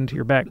David into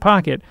your back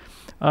pocket.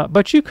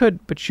 But you could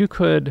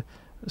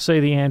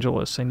say the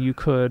Angelus, and you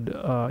could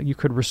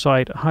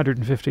recite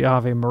 150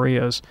 Ave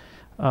Marias,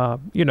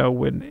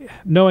 when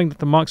knowing that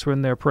the monks were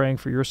in there praying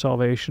for your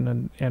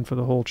salvation and for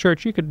the whole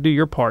church, you could do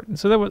your part. And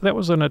so that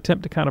was an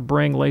attempt to kind of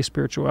bring lay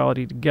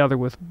spirituality together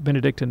with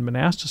Benedictine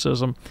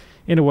monasticism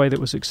in a way that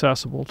was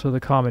accessible to the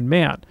common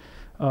man.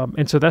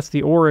 And so that's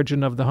the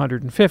origin of the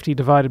 150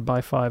 divided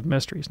by 5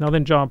 mysteries. Now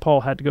then John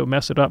Paul had to go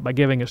mess it up by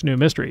giving us new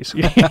mysteries.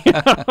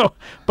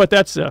 But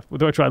that's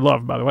which I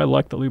love, by the way. I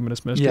like the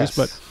luminous mysteries. Yes.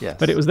 But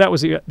that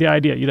was the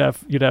idea.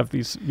 You'd have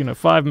these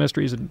 5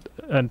 mysteries and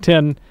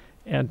 10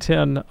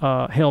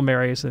 Hail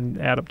Marys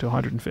and add up to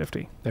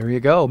 150. There you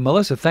go.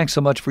 Melissa, thanks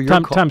so much for your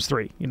call. Times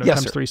 3. Yes,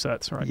 times sir. 3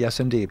 sets. Right. Yes,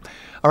 indeed.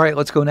 All right,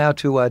 let's go now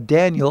to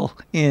Daniel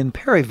in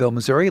Perryville,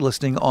 Missouri,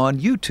 listening on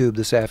YouTube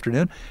this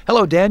afternoon.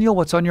 Hello, Daniel.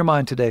 What's on your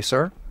mind today,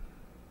 sir?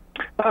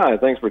 Hi,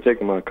 thanks for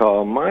taking my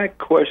call. My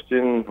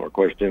questions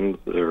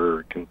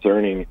are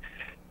concerning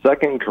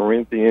 2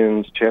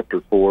 Corinthians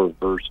chapter 4,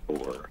 verse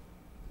 4.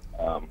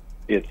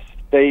 It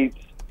states,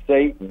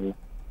 Satan,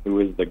 who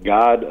is the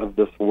god of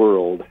this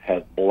world,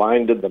 has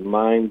blinded the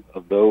minds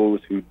of those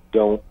who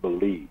don't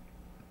believe.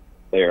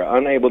 They are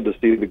unable to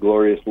see the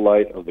glorious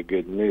light of the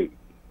good news.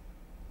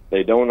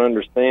 They don't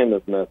understand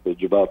this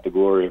message about the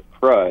glory of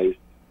Christ,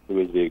 who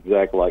is the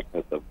exact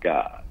likeness of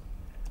God.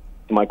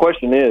 So my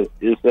question is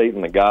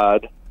Satan the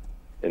God,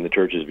 in the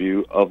Church's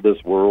view, of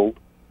this world?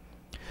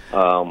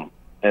 And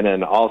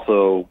then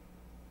also,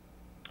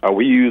 are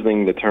we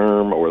using the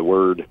term or the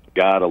word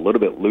God a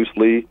little bit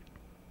loosely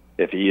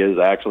if he is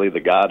actually the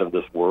God of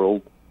this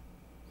world?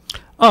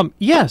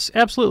 Yes,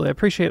 absolutely. I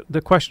appreciate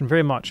the question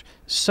very much.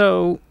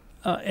 So,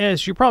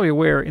 as you're probably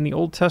aware, in the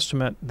Old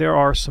Testament, there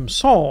are some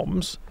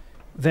psalms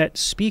that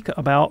speak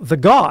about the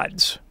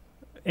gods,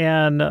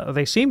 and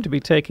they seem to be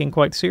taking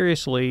quite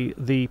seriously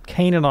the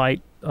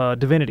Canaanite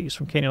divinities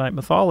from Canaanite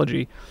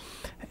mythology.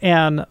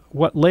 And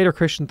what later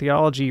Christian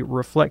theology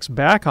reflects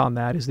back on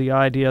that is the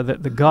idea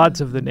that the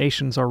gods of the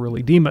nations are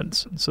really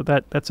demons. So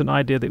that's an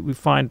idea that we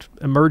find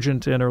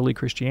emergent in early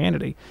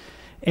Christianity.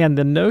 And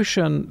the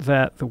notion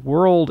that the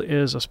world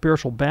is a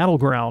spiritual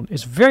battleground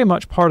is very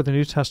much part of the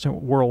New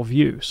Testament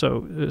worldview.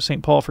 So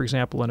St. Paul, for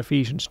example, in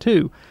Ephesians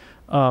 2,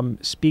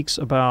 speaks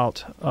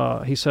about,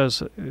 he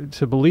says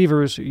to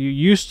believers, you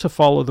used to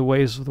follow the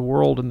ways of the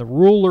world, and the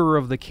ruler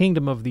of the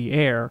kingdom of the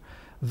air,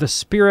 the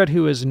Spirit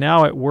who is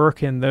now at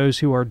work in those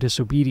who are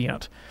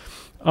disobedient.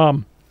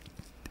 And,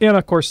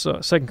 of course,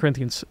 2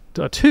 Corinthians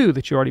 2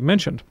 that you already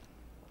mentioned,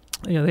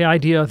 the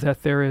idea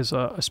that there is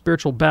a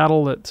spiritual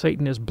battle, that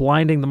Satan is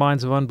blinding the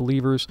minds of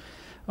unbelievers.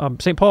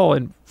 St. Paul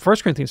in 1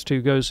 Corinthians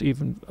 2 goes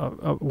even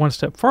one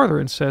step farther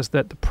and says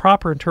that the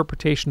proper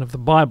interpretation of the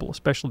Bible,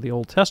 especially the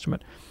Old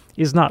Testament,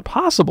 is not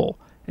possible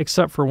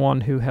except for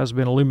one who has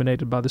been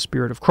illuminated by the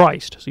Spirit of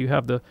Christ. So you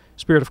have the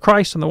Spirit of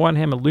Christ on the one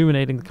hand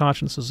illuminating the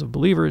consciences of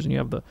believers, and you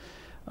have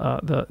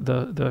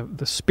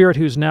the Spirit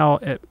who's now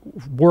at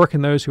work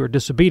in those who are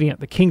disobedient,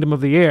 the kingdom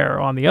of the air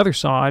on the other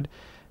side,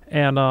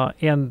 and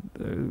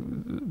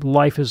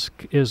life is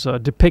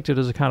depicted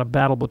as a kind of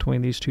battle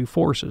between these two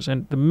forces.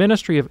 And the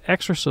ministry of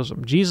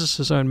exorcism,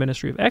 Jesus' own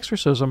ministry of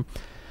exorcism,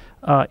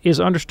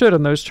 is understood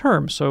in those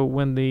terms. So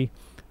when the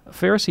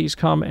Pharisees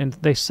come and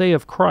they say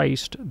of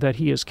Christ that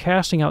he is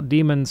casting out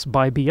demons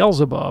by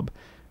Beelzebub,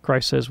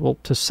 Christ says, well,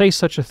 to say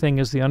such a thing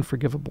is the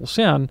unforgivable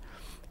sin.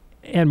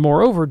 And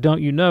moreover,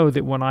 don't you know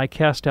that when I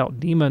cast out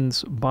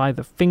demons by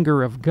the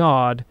finger of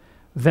God,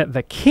 that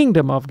the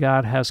kingdom of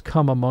God has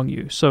come among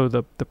you? So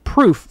the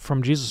proof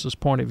from Jesus'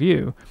 point of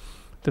view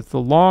that the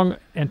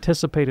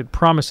long-anticipated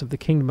promise of the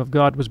kingdom of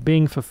God was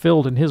being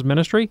fulfilled in his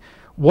ministry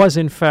was,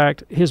 in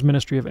fact, his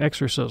ministry of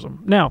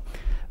exorcism. Now,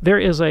 there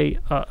is a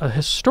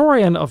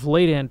historian of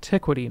late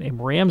antiquity named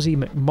Ramsay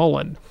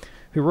MacMullen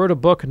who wrote a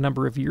book a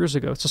number of years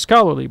ago. It's a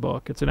scholarly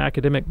book. It's an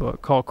academic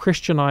book called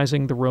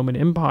Christianizing the Roman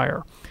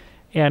Empire.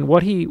 And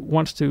what he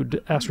wants to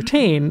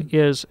ascertain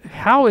is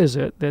how is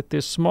it that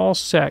this small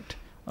sect,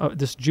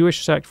 this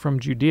Jewish sect from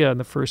Judea in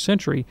the first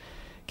century,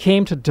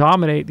 came to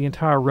dominate the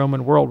entire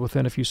Roman world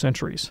within a few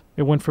centuries.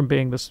 It went from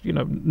being this,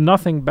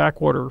 nothing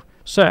backwater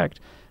sect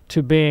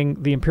to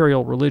being the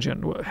imperial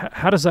religion.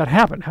 How does that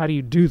happen? How do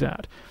you do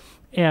that?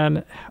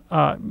 And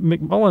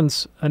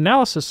MacMullen's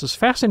analysis is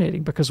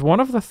fascinating because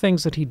one of the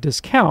things that he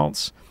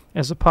discounts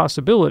as a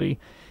possibility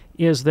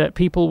is that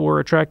people were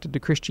attracted to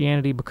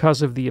Christianity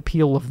because of the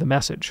appeal of the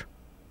message.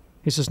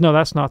 He says, no,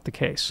 that's not the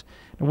case.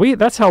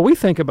 That's how we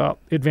think about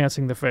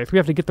advancing the faith. We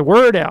have to get the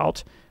word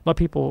out, let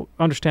people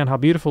understand how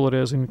beautiful it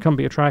is, and come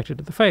be attracted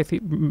to the faith.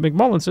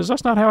 MacMullen says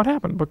that's not how it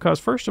happened, because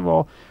first of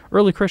all,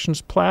 early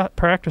Christians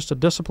practiced a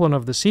discipline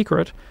of the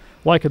secret,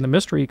 like in the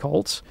mystery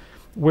cults,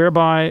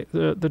 whereby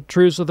the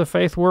truths of the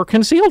faith were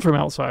concealed from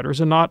outsiders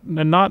and not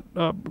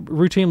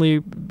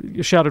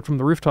routinely shouted from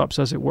the rooftops,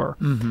 as it were.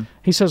 Mm-hmm.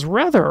 He says,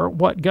 rather,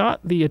 what got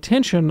the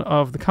attention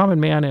of the common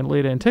man in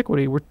late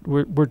antiquity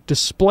were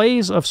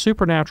displays of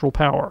supernatural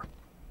power.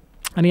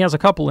 And he has a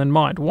couple in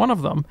mind. One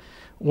of them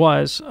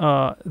was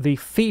the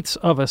feats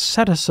of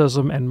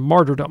asceticism and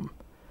martyrdom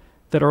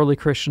that early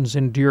Christians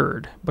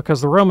endured,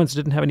 because the Romans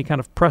didn't have any kind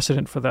of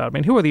precedent for that. I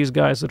mean, who are these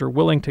guys that are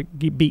willing to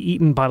be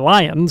eaten by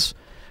lions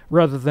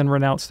rather than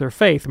renounce their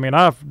faith? I mean,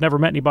 I've never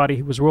met anybody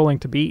who was willing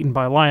to be eaten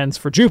by lions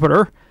for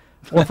Jupiter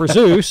or for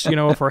Zeus,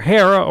 for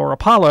Hera or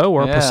Apollo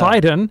or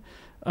Poseidon.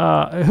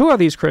 Who are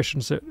these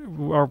Christians that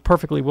are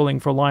perfectly willing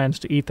for lions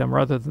to eat them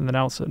rather than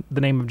denounce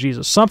the name of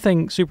Jesus?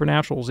 Something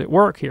supernatural is at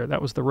work here.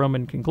 That was the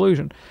Roman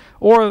conclusion.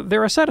 Or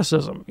their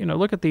asceticism.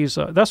 Look at these.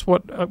 That's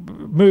what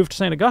moved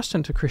St.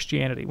 Augustine to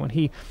Christianity when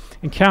he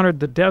encountered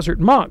the desert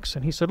monks.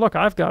 And he said, look,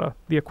 I've got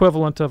the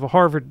equivalent of a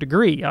Harvard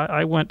degree.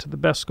 I went to the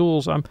best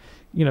schools. I'm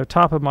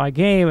top of my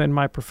game in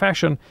my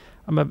profession.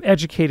 I'm an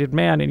educated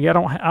man, and yet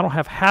I don't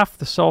have half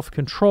the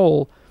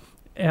self-control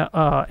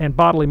and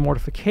bodily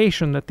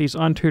mortification that these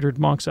untutored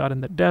monks out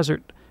in the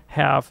desert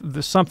have.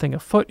 There's something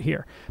afoot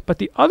here. But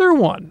the other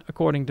one,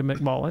 according to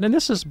MacMullen, and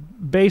this is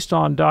based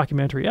on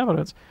documentary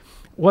evidence,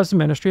 was the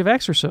ministry of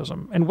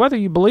exorcism. And whether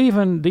you believe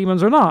in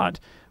demons or not,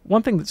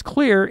 one thing that's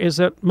clear is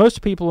that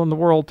most people in the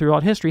world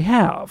throughout history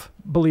have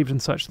believed in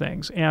such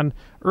things. And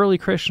early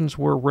Christians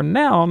were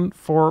renowned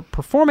for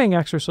performing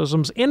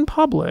exorcisms in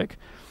public,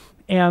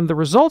 and the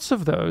results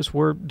of those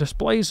were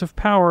displays of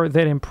power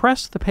that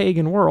impressed the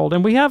pagan world.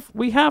 And we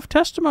have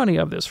testimony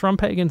of this from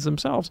pagans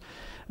themselves,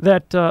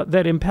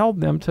 that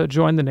impelled them to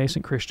join the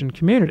nascent Christian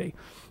community.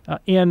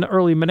 In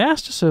early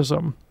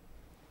monasticism,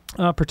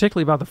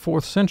 particularly by the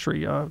 4th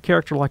century, a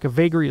character like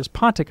Evagrius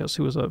Ponticus,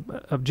 who was an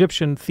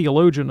Egyptian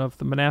theologian of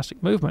the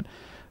monastic movement,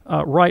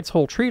 writes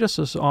whole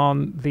treatises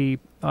on the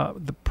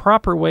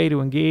proper way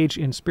to engage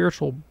in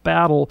spiritual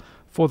battle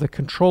for the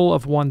control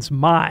of one's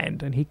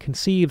mind. And he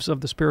conceives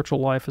of the spiritual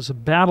life as a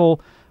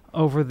battle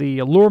over the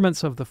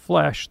allurements of the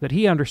flesh that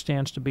he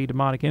understands to be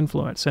demonic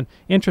influence. And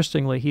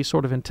interestingly, he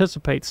sort of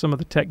anticipates some of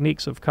the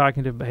techniques of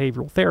cognitive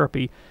behavioral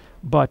therapy,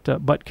 but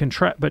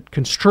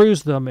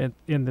construes them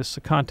in this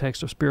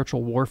context of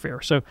spiritual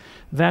warfare. So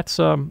that's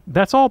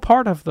all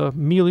part of the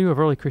milieu of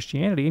early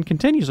Christianity, and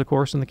continues, of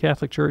course, in the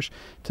Catholic Church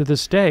to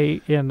this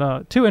day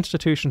in two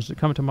institutions that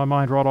come to my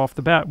mind right off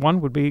the bat.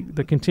 One would be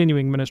the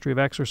continuing ministry of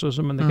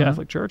exorcism in the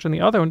Catholic Church, and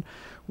the other one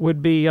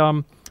would be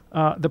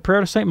the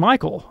prayer to St.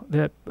 Michael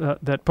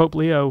that Pope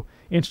Leo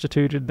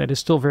instituted, that is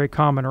still very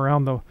common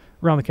around the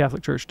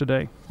Catholic Church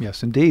today.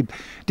 Yes, indeed.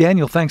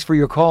 Daniel, thanks for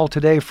your call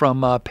today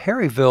from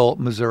Perryville,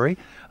 Missouri.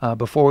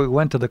 Before we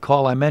went to the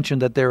call, I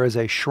mentioned that there is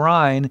a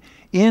shrine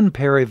in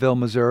Perryville,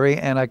 Missouri,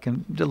 and I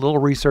did a little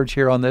research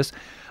here on this.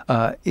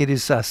 It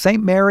is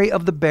St. Mary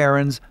of the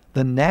Barrens,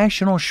 the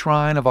National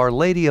Shrine of Our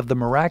Lady of the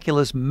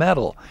Miraculous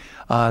Medal.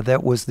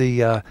 That was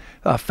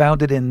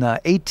founded in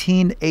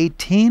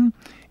 1818.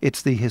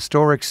 It's the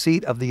historic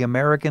seat of the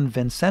American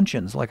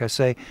Vincentians. Like I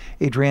say,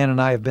 Adrienne and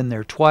I have been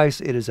there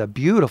twice. It is a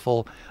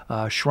beautiful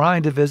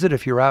shrine to visit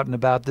if you're out and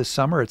about this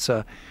summer. It's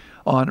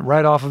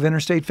right off of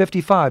Interstate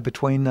 55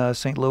 between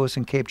St. Louis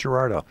and Cape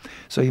Girardeau.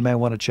 So you may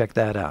want to check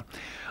that out.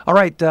 All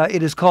right,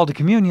 it is Called to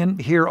Communion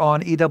here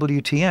on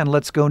EWTN.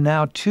 Let's go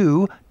now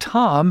to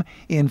Tom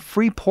in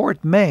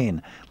Freeport,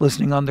 Maine,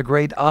 listening on the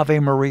great Ave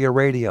Maria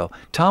radio.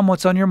 Tom,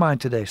 what's on your mind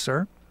today,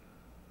 sir?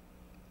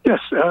 Yes,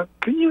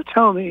 can you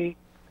tell me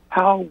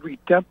how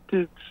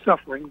redemptive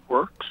suffering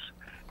works,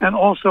 and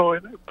also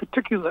a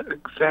particular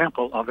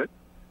example of it?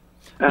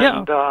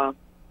 And,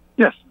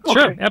 yes.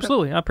 Sure, okay.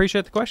 Absolutely. I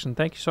appreciate the question.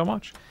 Thank you so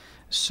much.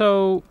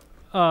 So,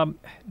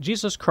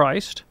 Jesus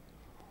Christ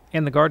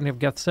in the Garden of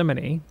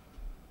Gethsemane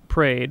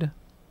prayed,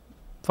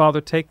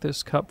 "Father, take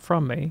this cup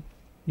from me,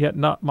 yet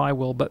not my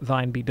will but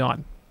thine be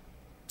done."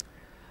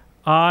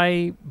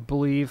 I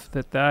believe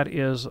that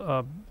is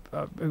a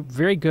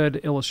very good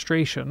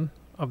illustration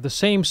of the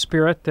same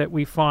spirit that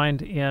we find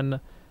in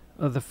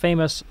the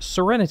famous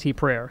Serenity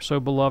Prayer, so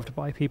beloved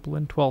by people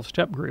in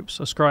 12-step groups,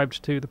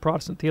 ascribed to the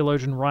Protestant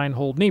theologian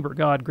Reinhold Niebuhr.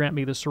 God grant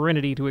me the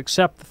serenity to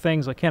accept the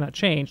things I cannot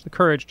change, the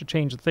courage to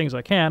change the things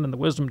I can, and the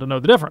wisdom to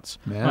know the difference.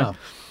 Yeah. Right?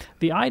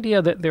 The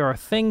idea that there are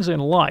things in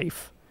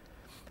life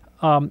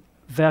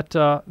that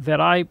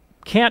I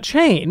can't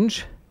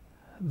change,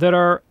 that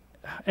are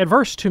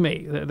adverse to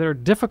me, that are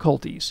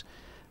difficulties.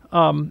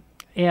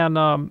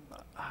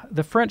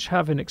 The French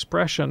have an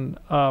expression,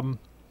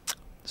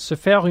 se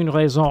faire une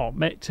raison,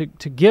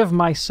 to give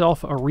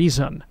myself a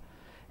reason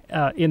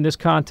in this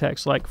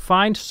context, like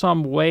find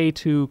some way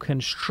to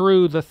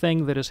construe the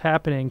thing that is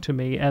happening to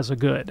me as a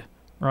good,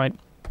 right?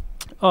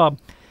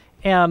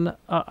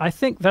 I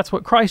think that's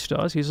what Christ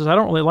does. He says, I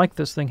don't really like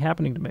this thing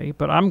happening to me,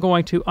 but I'm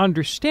going to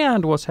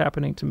understand what's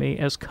happening to me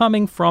as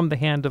coming from the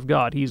hand of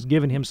God. He's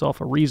given himself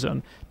a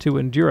reason to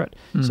endure it.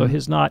 Mm-hmm. So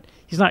he's not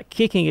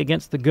kicking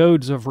against the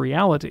goads of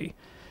reality.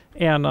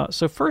 And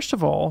so first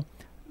of all,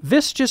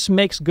 this just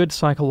makes good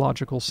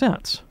psychological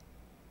sense.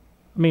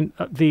 I mean,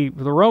 the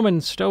Roman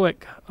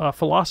Stoic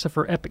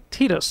philosopher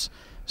Epictetus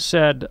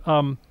said,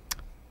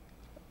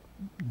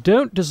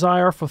 don't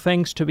desire for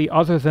things to be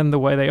other than the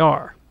way they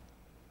are.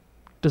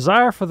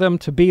 Desire for them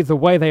to be the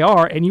way they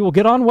are, and you will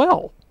get on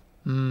well,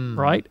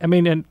 right? I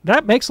mean, and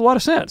that makes a lot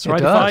of sense, right?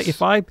 It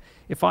does.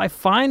 If I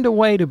find a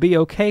way to be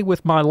okay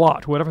with my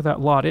lot, whatever that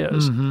lot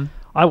is,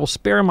 I will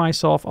spare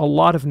myself a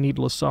lot of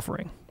needless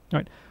suffering,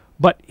 right?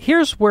 But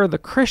here's where the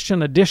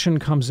Christian addition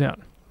comes in.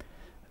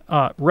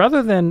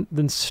 Rather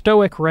than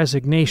stoic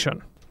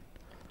resignation,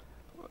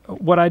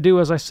 what I do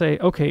is I say,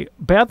 okay,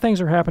 bad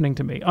things are happening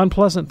to me,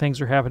 unpleasant things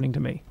are happening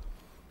to me.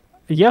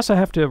 Yes, I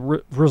have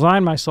to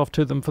resign myself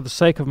to them for the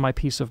sake of my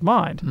peace of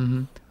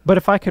mind. But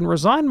if I can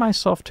resign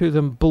myself to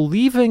them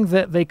believing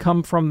that they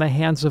come from the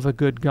hands of a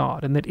good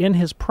God and that in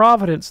His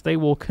providence they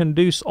will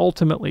conduce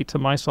ultimately to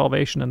my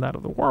salvation and that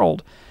of the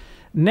world,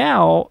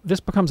 now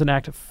this becomes an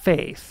act of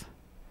faith.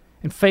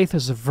 And faith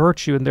is a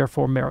virtue and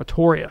therefore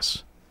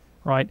meritorious,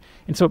 right?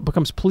 And so it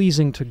becomes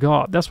pleasing to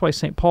God. That's why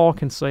St. Paul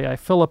can say, I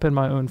fill up in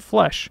my own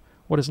flesh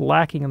what is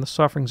lacking in the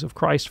sufferings of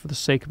Christ for the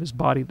sake of His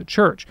body, the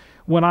church.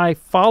 When I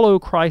follow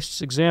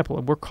Christ's example,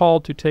 and we're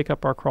called to take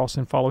up our cross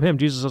and follow Him,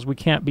 Jesus says we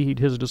can't be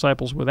His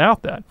disciples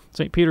without that.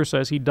 St. Peter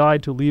says He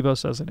died to leave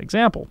us as an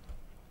example.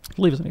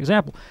 Leave us an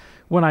example.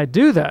 When I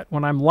do that,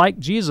 when I'm like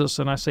Jesus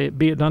and I say,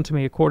 be it done to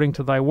me according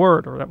to thy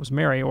word, or that was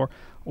Mary, or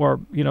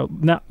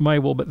not my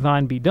will but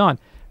thine be done,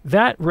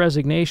 that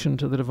resignation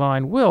to the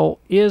divine will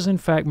is in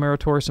fact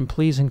meritorious and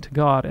pleasing to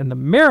God, and the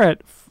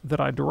merit that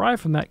I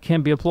derive from that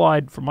can be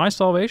applied for my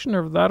salvation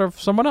or that of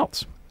someone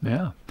else.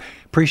 Yeah.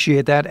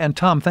 Appreciate that. And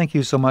Tom, thank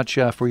you so much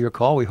for your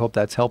call. We hope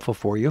that's helpful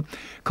for you.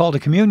 Call to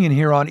Communion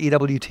here on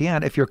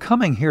EWTN. If you're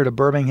coming here to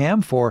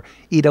Birmingham for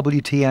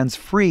EWTN's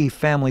free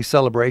family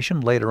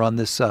celebration later on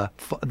this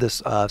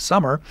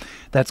summer,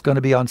 that's going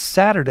to be on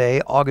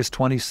Saturday, August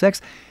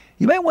 26th.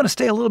 You may want to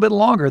stay a little bit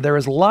longer. There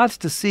is lots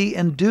to see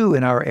and do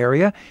in our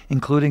area,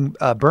 including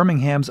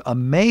Birmingham's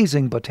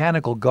amazing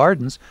botanical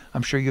gardens.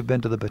 I'm sure you've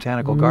been to the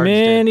botanical gardens.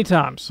 Many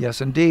times.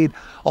 Yes, indeed.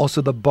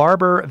 Also, the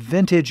Barber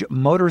Vintage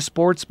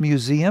Motorsports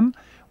Museum,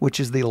 which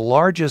is the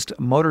largest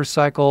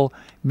motorcycle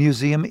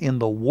museum in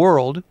the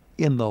world.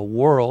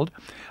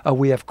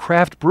 We have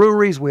craft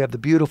breweries. We have the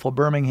beautiful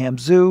Birmingham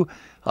Zoo.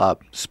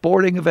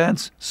 Sporting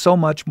events, so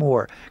much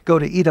more. Go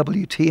to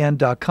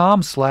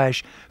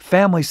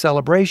EWTN.com/family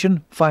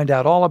celebration, find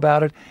out all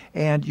about it,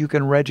 and you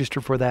can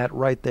register for that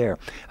right there.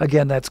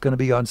 Again, that's going to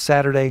be on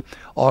Saturday,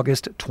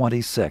 August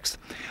 26th.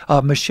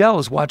 Michelle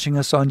is watching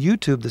us on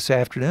YouTube this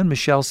afternoon.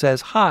 Michelle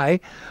says, "Hi,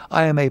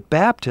 I am a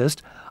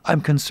Baptist. I'm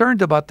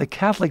concerned about the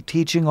Catholic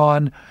teaching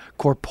on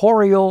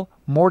corporeal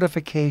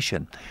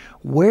mortification.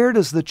 Where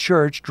does the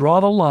Church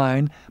draw the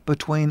line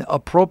between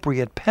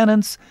appropriate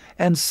penance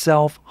and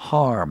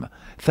self-harm?"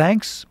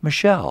 Thanks,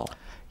 Michelle.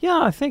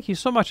 Yeah, thank you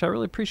so much. I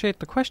really appreciate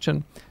the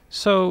question.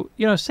 So,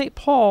 St.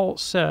 Paul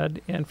said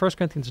in 1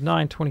 Corinthians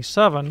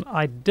 9:27,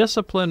 "I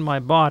discipline my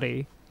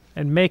body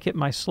and make it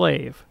my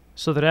slave,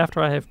 so that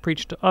after I have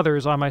preached to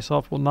others, I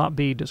myself will not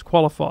be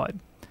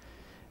disqualified."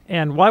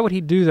 And why would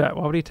he do that?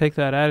 Why would he take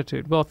that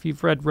attitude? Well, if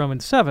you've read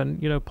Romans 7,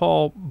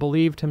 Paul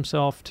believed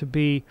himself to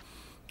be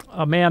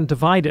a man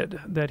divided,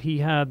 that he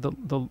had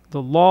the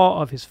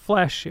law of his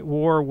flesh at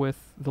war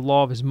with the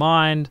law of his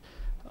mind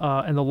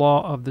and the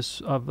law of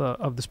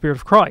the Spirit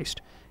of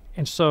Christ.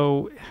 And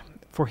so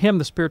for him,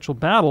 the spiritual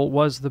battle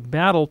was the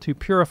battle to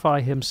purify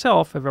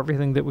himself of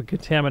everything that would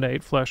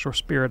contaminate flesh or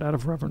spirit out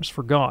of reverence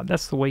for God.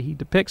 That's the way he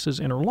depicts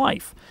his inner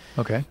life.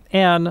 Okay.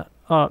 And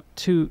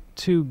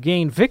to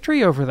gain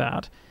victory over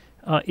that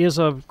is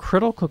a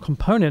critical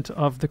component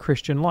of the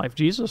Christian life.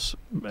 Jesus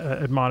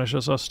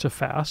admonishes us to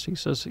fast. He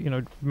says,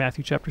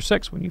 Matthew chapter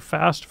 6, when you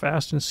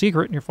fast in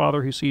secret, and your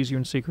Father who sees you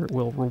in secret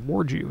will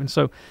reward you. And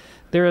so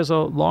there is a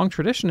long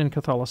tradition in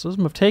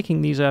Catholicism of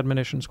taking these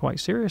admonitions quite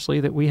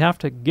seriously, that we have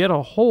to get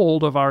a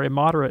hold of our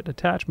immoderate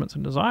attachments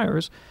and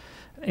desires,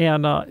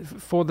 and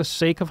for the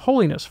sake of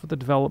holiness, for the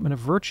development of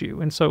virtue.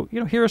 And so,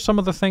 here are some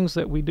of the things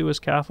that we do as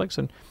Catholics,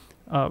 and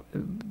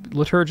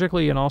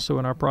liturgically and also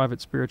in our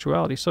private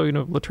spirituality. So,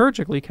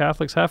 liturgically,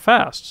 Catholics have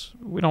fasts.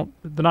 They're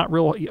not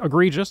real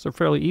egregious. They're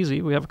fairly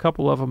easy. We have a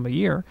couple of them a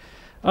year.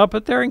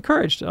 But they're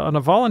encouraged on a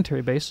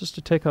voluntary basis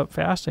to take up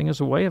fasting as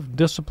a way of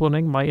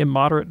disciplining my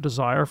immoderate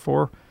desire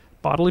for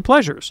bodily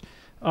pleasures.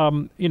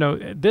 In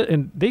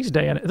this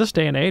day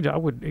and age, I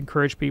would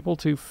encourage people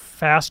to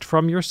fast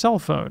from your cell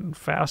phone,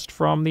 fast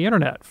from the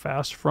internet,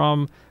 fast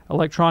from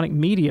electronic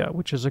media,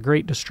 which is a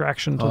great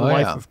distraction to the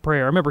life of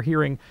prayer. I remember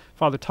hearing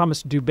Father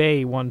Thomas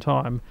Dubé one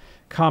time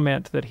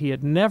comment that he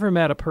had never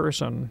met a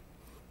person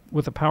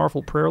with a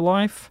powerful prayer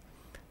life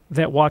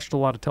that watched a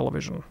lot of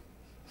television.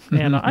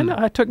 And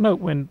I took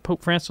note when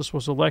Pope Francis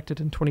was elected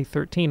in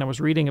 2013. I was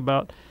reading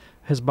about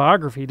his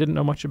biography, didn't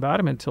know much about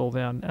him until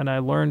then, and I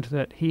learned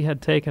that he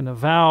had taken a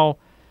vow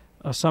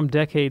some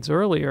decades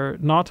earlier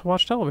not to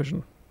watch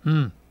television.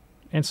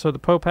 And so the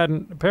Pope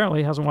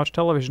apparently hasn't watched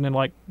television in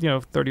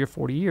 30 or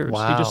 40 years.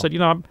 Wow. He just said,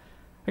 I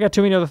got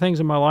too many other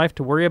things in my life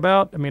to worry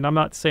about. I mean, I'm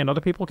not saying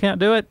other people can't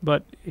do it,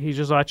 but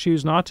I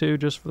choose not to,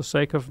 just for the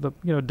sake of the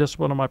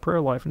discipline of my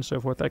prayer life and so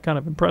forth. That kind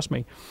of impressed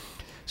me.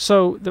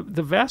 So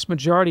the vast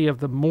majority of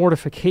the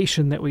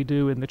mortification that we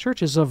do in the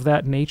Church is of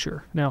that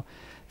nature. Now,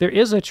 there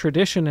is a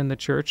tradition in the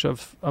Church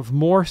of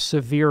more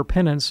severe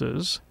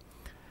penances,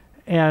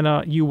 and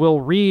you will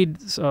read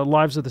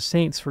Lives of the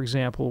Saints, for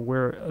example,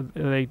 where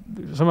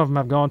some of them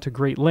have gone to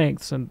great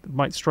lengths and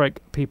might strike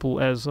people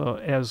as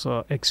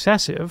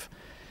excessive.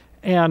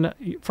 And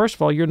first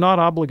of all, you're not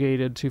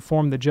obligated to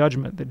form the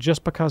judgment that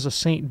just because a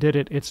saint did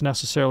it, it's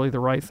necessarily the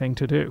right thing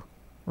to do,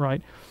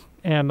 right?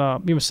 And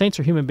saints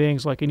are human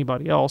beings like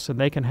anybody else, and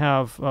they can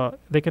have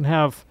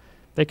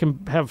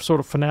sort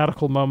of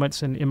fanatical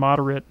moments and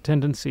immoderate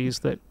tendencies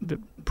that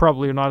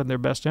probably are not in their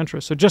best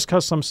interest. So just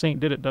because some saint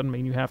did it doesn't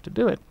mean you have to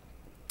do it.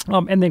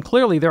 And then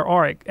clearly there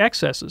are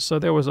excesses. So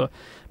there was a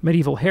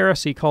medieval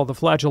heresy called the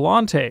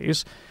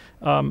Flagellantes,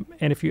 and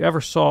if you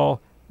ever saw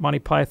Monty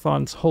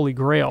Python's Holy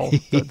Grail,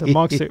 the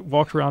monks that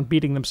walked around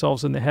beating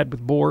themselves in the head with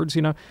boards,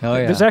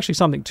 there's actually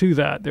something to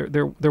that.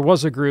 There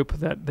was a group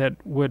that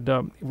would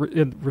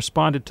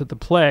responded to the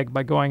plague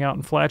by going out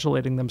and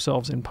flagellating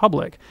themselves in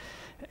public,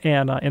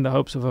 and in the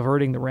hopes of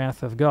averting the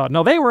wrath of God.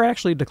 Now, they were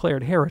actually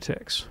declared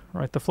heretics,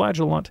 right? The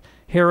flagellant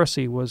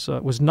heresy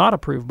was not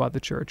approved by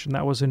the Church, and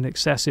that was an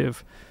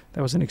excessive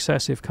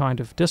kind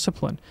of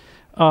discipline.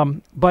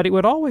 But it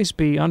would always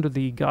be under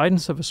the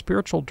guidance of a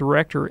spiritual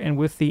director, and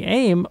with the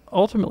aim,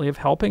 ultimately, of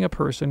helping a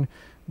person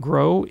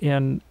grow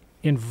in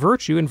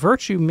virtue. And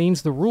virtue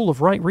means the rule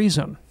of right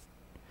reason.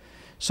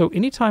 So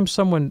anytime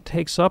someone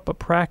takes up a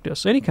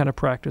practice, any kind of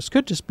practice,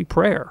 could just be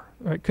prayer.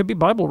 right? Could be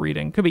Bible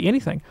reading, could be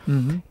anything.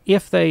 Mm-hmm.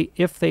 If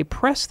they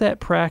press that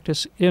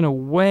practice in a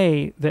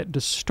way that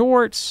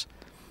distorts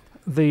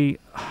the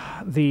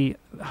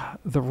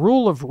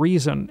rule of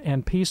reason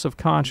and peace of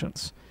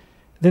conscience,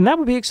 then that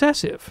would be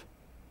excessive.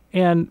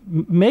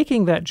 And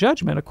making that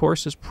judgment, of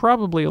course, is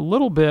probably a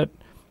little bit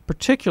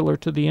particular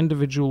to the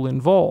individual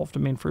involved. I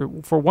mean,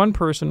 for one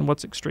person,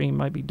 what's extreme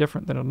might be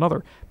different than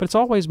another, but it's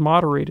always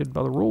moderated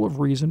by the rule of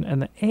reason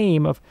and the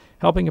aim of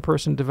helping a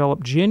person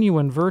develop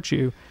genuine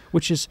virtue,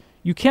 which is,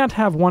 you can't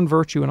have one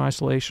virtue in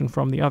isolation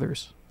from the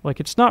others. Like,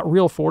 it's not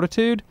real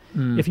fortitude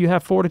if you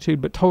have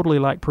fortitude but totally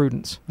lack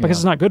prudence, because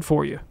it's not good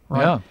for you,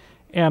 right? Yeah.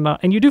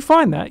 And you do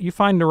find that. You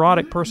find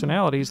neurotic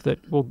personalities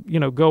that will,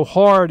 go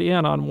hard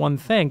in on one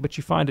thing, but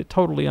you find it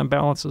totally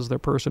unbalances their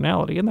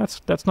personality, and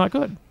that's not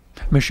good.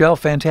 Michelle,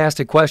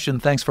 fantastic question.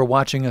 Thanks for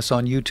watching us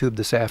on YouTube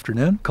this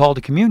afternoon. Call to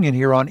Communion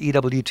here on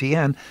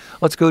EWTN.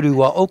 Let's go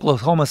to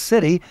Oklahoma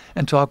City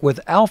and talk with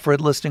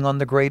Alfred, listening on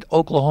the great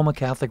Oklahoma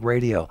Catholic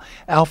Radio.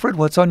 Alfred,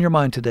 what's on your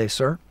mind today,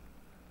 sir?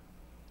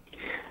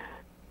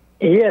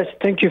 Yes,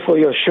 thank you for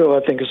your show.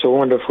 I think it's a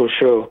wonderful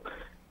show.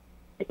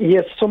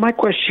 Yes, so my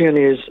question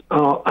is,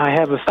 I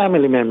have a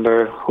family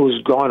member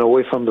who's gone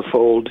away from the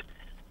fold.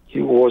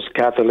 He was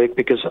Catholic,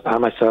 because I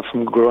myself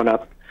am grown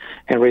up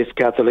and raised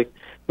Catholic,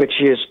 but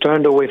she has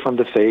turned away from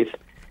the faith,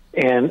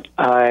 and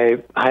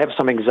I have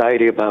some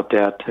anxiety about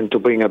that and to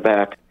bring her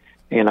back,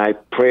 and I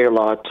pray a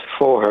lot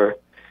for her,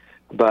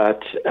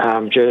 but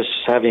I'm just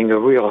having a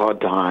real hard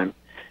time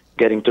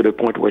getting to the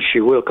point where she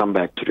will come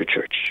back to the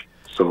church.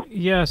 So,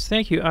 yes,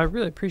 thank you. I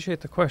really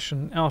appreciate the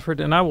question, Alfred,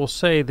 and I will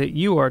say that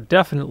you are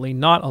definitely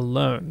not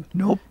alone.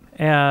 Nope.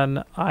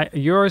 And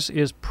yours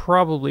is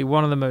probably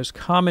one of the most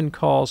common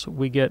calls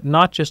we get,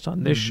 not just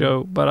on this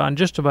show, but on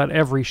just about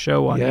every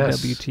show on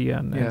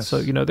EWTN. And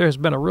so, there's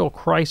been a real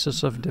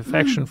crisis of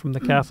defection from the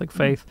Catholic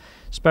faith,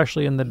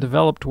 especially in the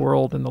developed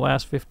world in the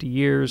last 50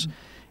 years.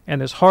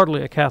 And there's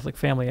hardly a Catholic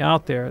family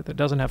out there that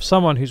doesn't have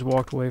someone who's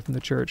walked away from the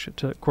church,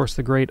 to, of course,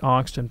 the great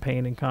angst and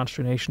pain and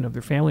consternation of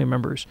their family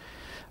members.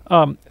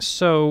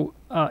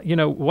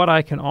 What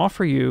I can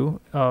offer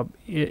you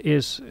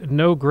is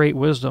no great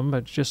wisdom,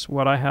 but just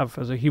what I have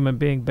as a human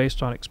being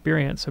based on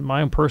experience and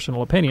my own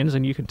personal opinions,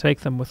 and you can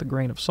take them with a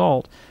grain of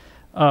salt.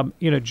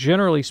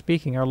 Generally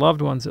speaking, our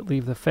loved ones that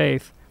leave the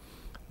faith,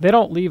 they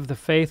don't leave the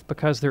faith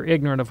because they're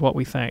ignorant of what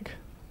we think.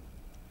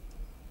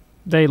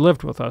 They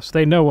lived with us.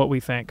 They know what we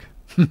think.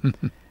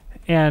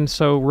 And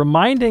so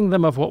reminding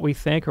them of what we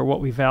think or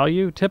what we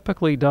value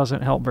typically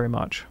doesn't help very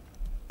much.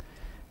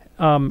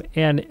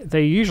 And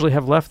they usually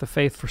have left the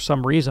faith for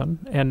some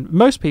reason. And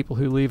most people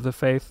who leave the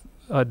faith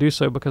do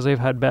so because they've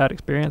had bad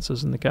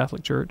experiences in the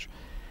Catholic Church.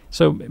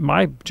 So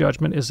my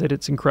judgment is that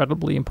it's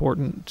incredibly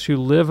important to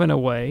live in a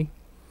way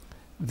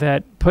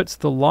that puts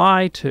the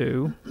lie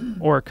to,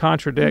 or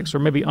contradicts, or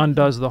maybe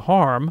undoes the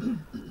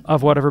harm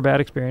of whatever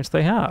bad experience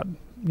they had.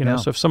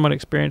 So if someone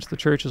experienced the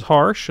church as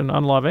harsh and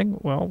unloving,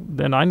 well,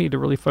 then I need to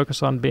really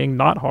focus on being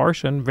not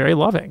harsh and very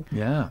loving.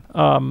 Yeah.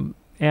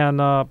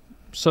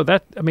 So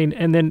that,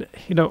 and then,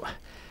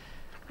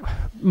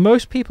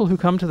 most people who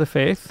come to the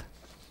faith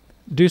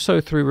do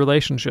so through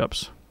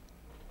relationships.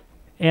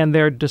 And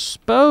they're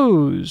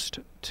disposed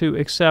to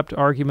accept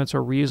arguments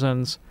or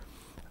reasons,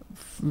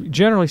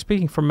 generally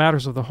speaking, from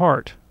matters of the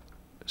heart.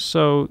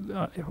 So,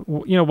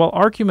 while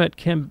argument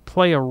can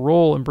play a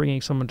role in bringing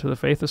someone to the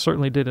faith, it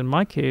certainly did in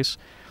my case,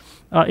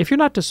 if you're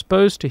not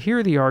disposed to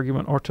hear the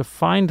argument or to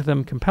find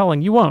them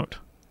compelling, you won't.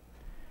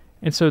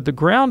 And so the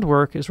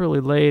groundwork is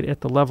really laid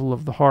at the level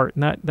of the heart,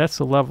 and that's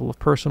the level of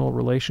personal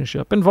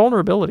relationship and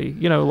vulnerability,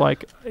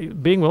 like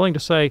being willing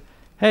to say,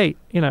 hey,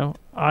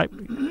 I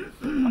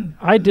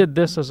did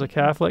this as a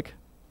Catholic,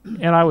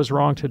 and I was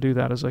wrong to do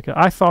that as a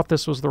Catholic. I thought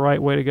this was the right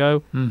way to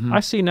go. I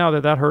see now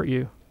that hurt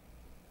you,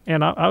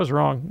 and I was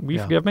wrong. Will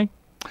you forgive me?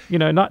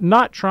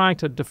 Not trying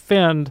to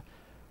defend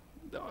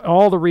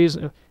all the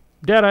reasons.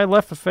 Dad, I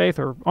left the faith,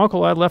 or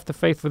Uncle, I left the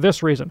faith for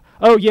this reason.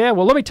 Oh, yeah?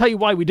 Well, let me tell you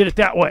why we did it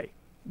that way.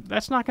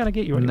 That's not going to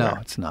get you anywhere. No,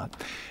 it's not.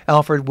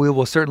 Alfred, we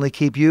will certainly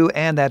keep you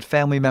and that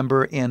family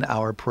member in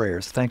our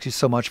prayers. Thank you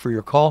so much for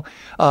your call.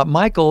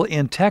 Michael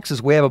in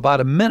Texas, we have about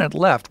a minute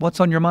left.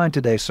 What's on your mind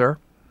today, sir?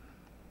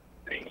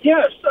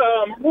 Yes,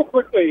 real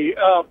quickly,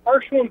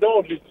 partial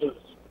indulgences,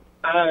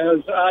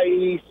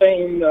 i.e.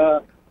 saying,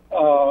 doing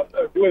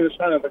the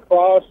sign of the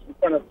cross in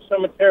front of the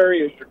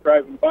cemetery as you're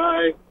driving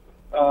by,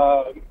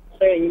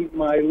 saying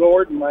my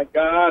Lord and my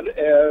God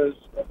as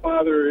the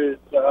Father is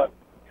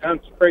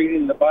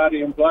consecrating the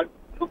body and blood.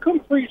 How come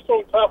priests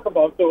don't talk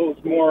about those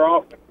more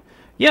often?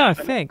 Yeah,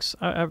 thanks.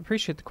 I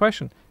appreciate the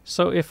question.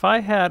 So if I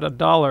had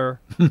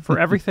 $1 for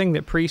everything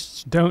that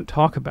priests don't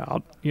talk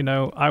about,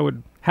 I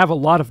would have a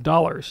lot of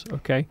dollars,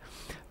 okay?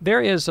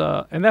 There is,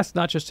 and that's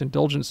not just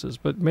indulgences,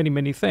 but many,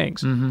 many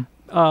things.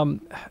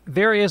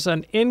 There is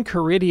an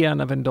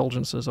Enchiridion of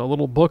indulgences, a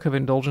little book of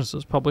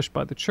indulgences published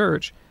by the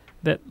Church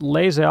that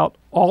lays out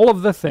all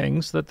of the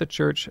things that the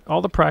Church,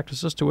 all the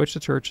practices to which the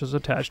Church has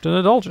attached an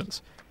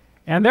indulgence.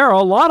 And there are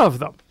a lot of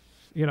them,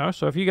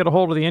 so if you get a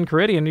hold of the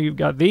Enchiridion, you've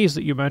got these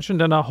that you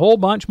mentioned and a whole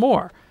bunch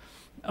more.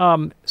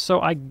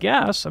 So I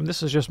guess, and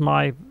this is just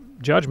my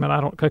judgment,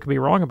 I could be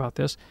wrong about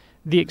this,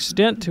 the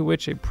extent to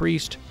which a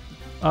priest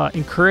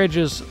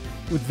encourages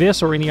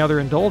this or any other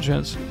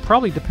indulgence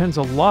probably depends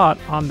a lot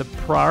on the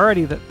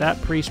priority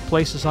that priest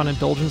places on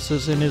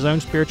indulgences in his own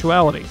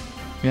spirituality.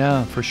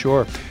 Yeah, for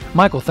sure.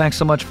 Michael, thanks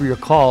so much for your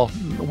call.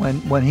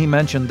 When he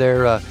mentioned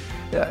there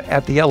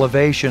at the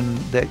elevation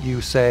that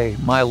you say,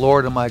 "My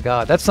Lord and my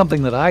God," that's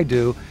something that I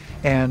do,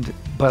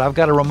 but I've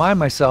got to remind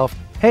myself,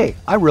 hey,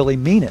 I really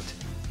mean it.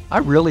 I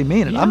really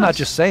mean it. Yes. I'm not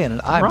just saying it.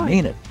 I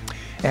mean it.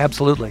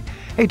 Absolutely.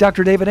 Hey,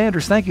 Dr. David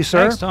Anders, thank you,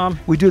 sir. Thanks, Tom.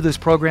 We do this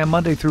program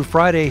Monday through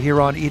Friday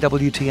here on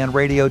EWTN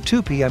Radio,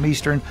 2 p.m.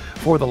 Eastern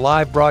for the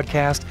live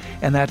broadcast,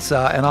 and that's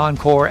an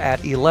encore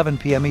at 11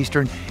 p.m.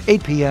 Eastern,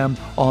 8 p.m.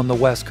 on the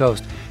West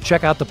Coast.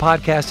 Check out the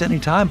podcast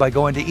anytime by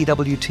going to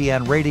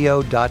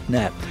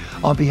EWTNradio.net.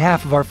 On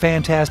behalf of our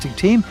fantastic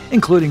team,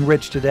 including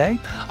Rich today,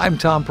 I'm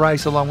Tom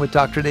Price along with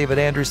Dr. David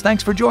Anders.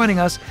 Thanks for joining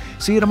us.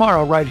 See you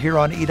tomorrow right here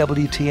on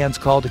EWTN's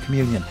Call to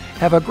Communion.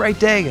 Have a great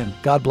day and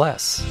God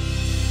bless.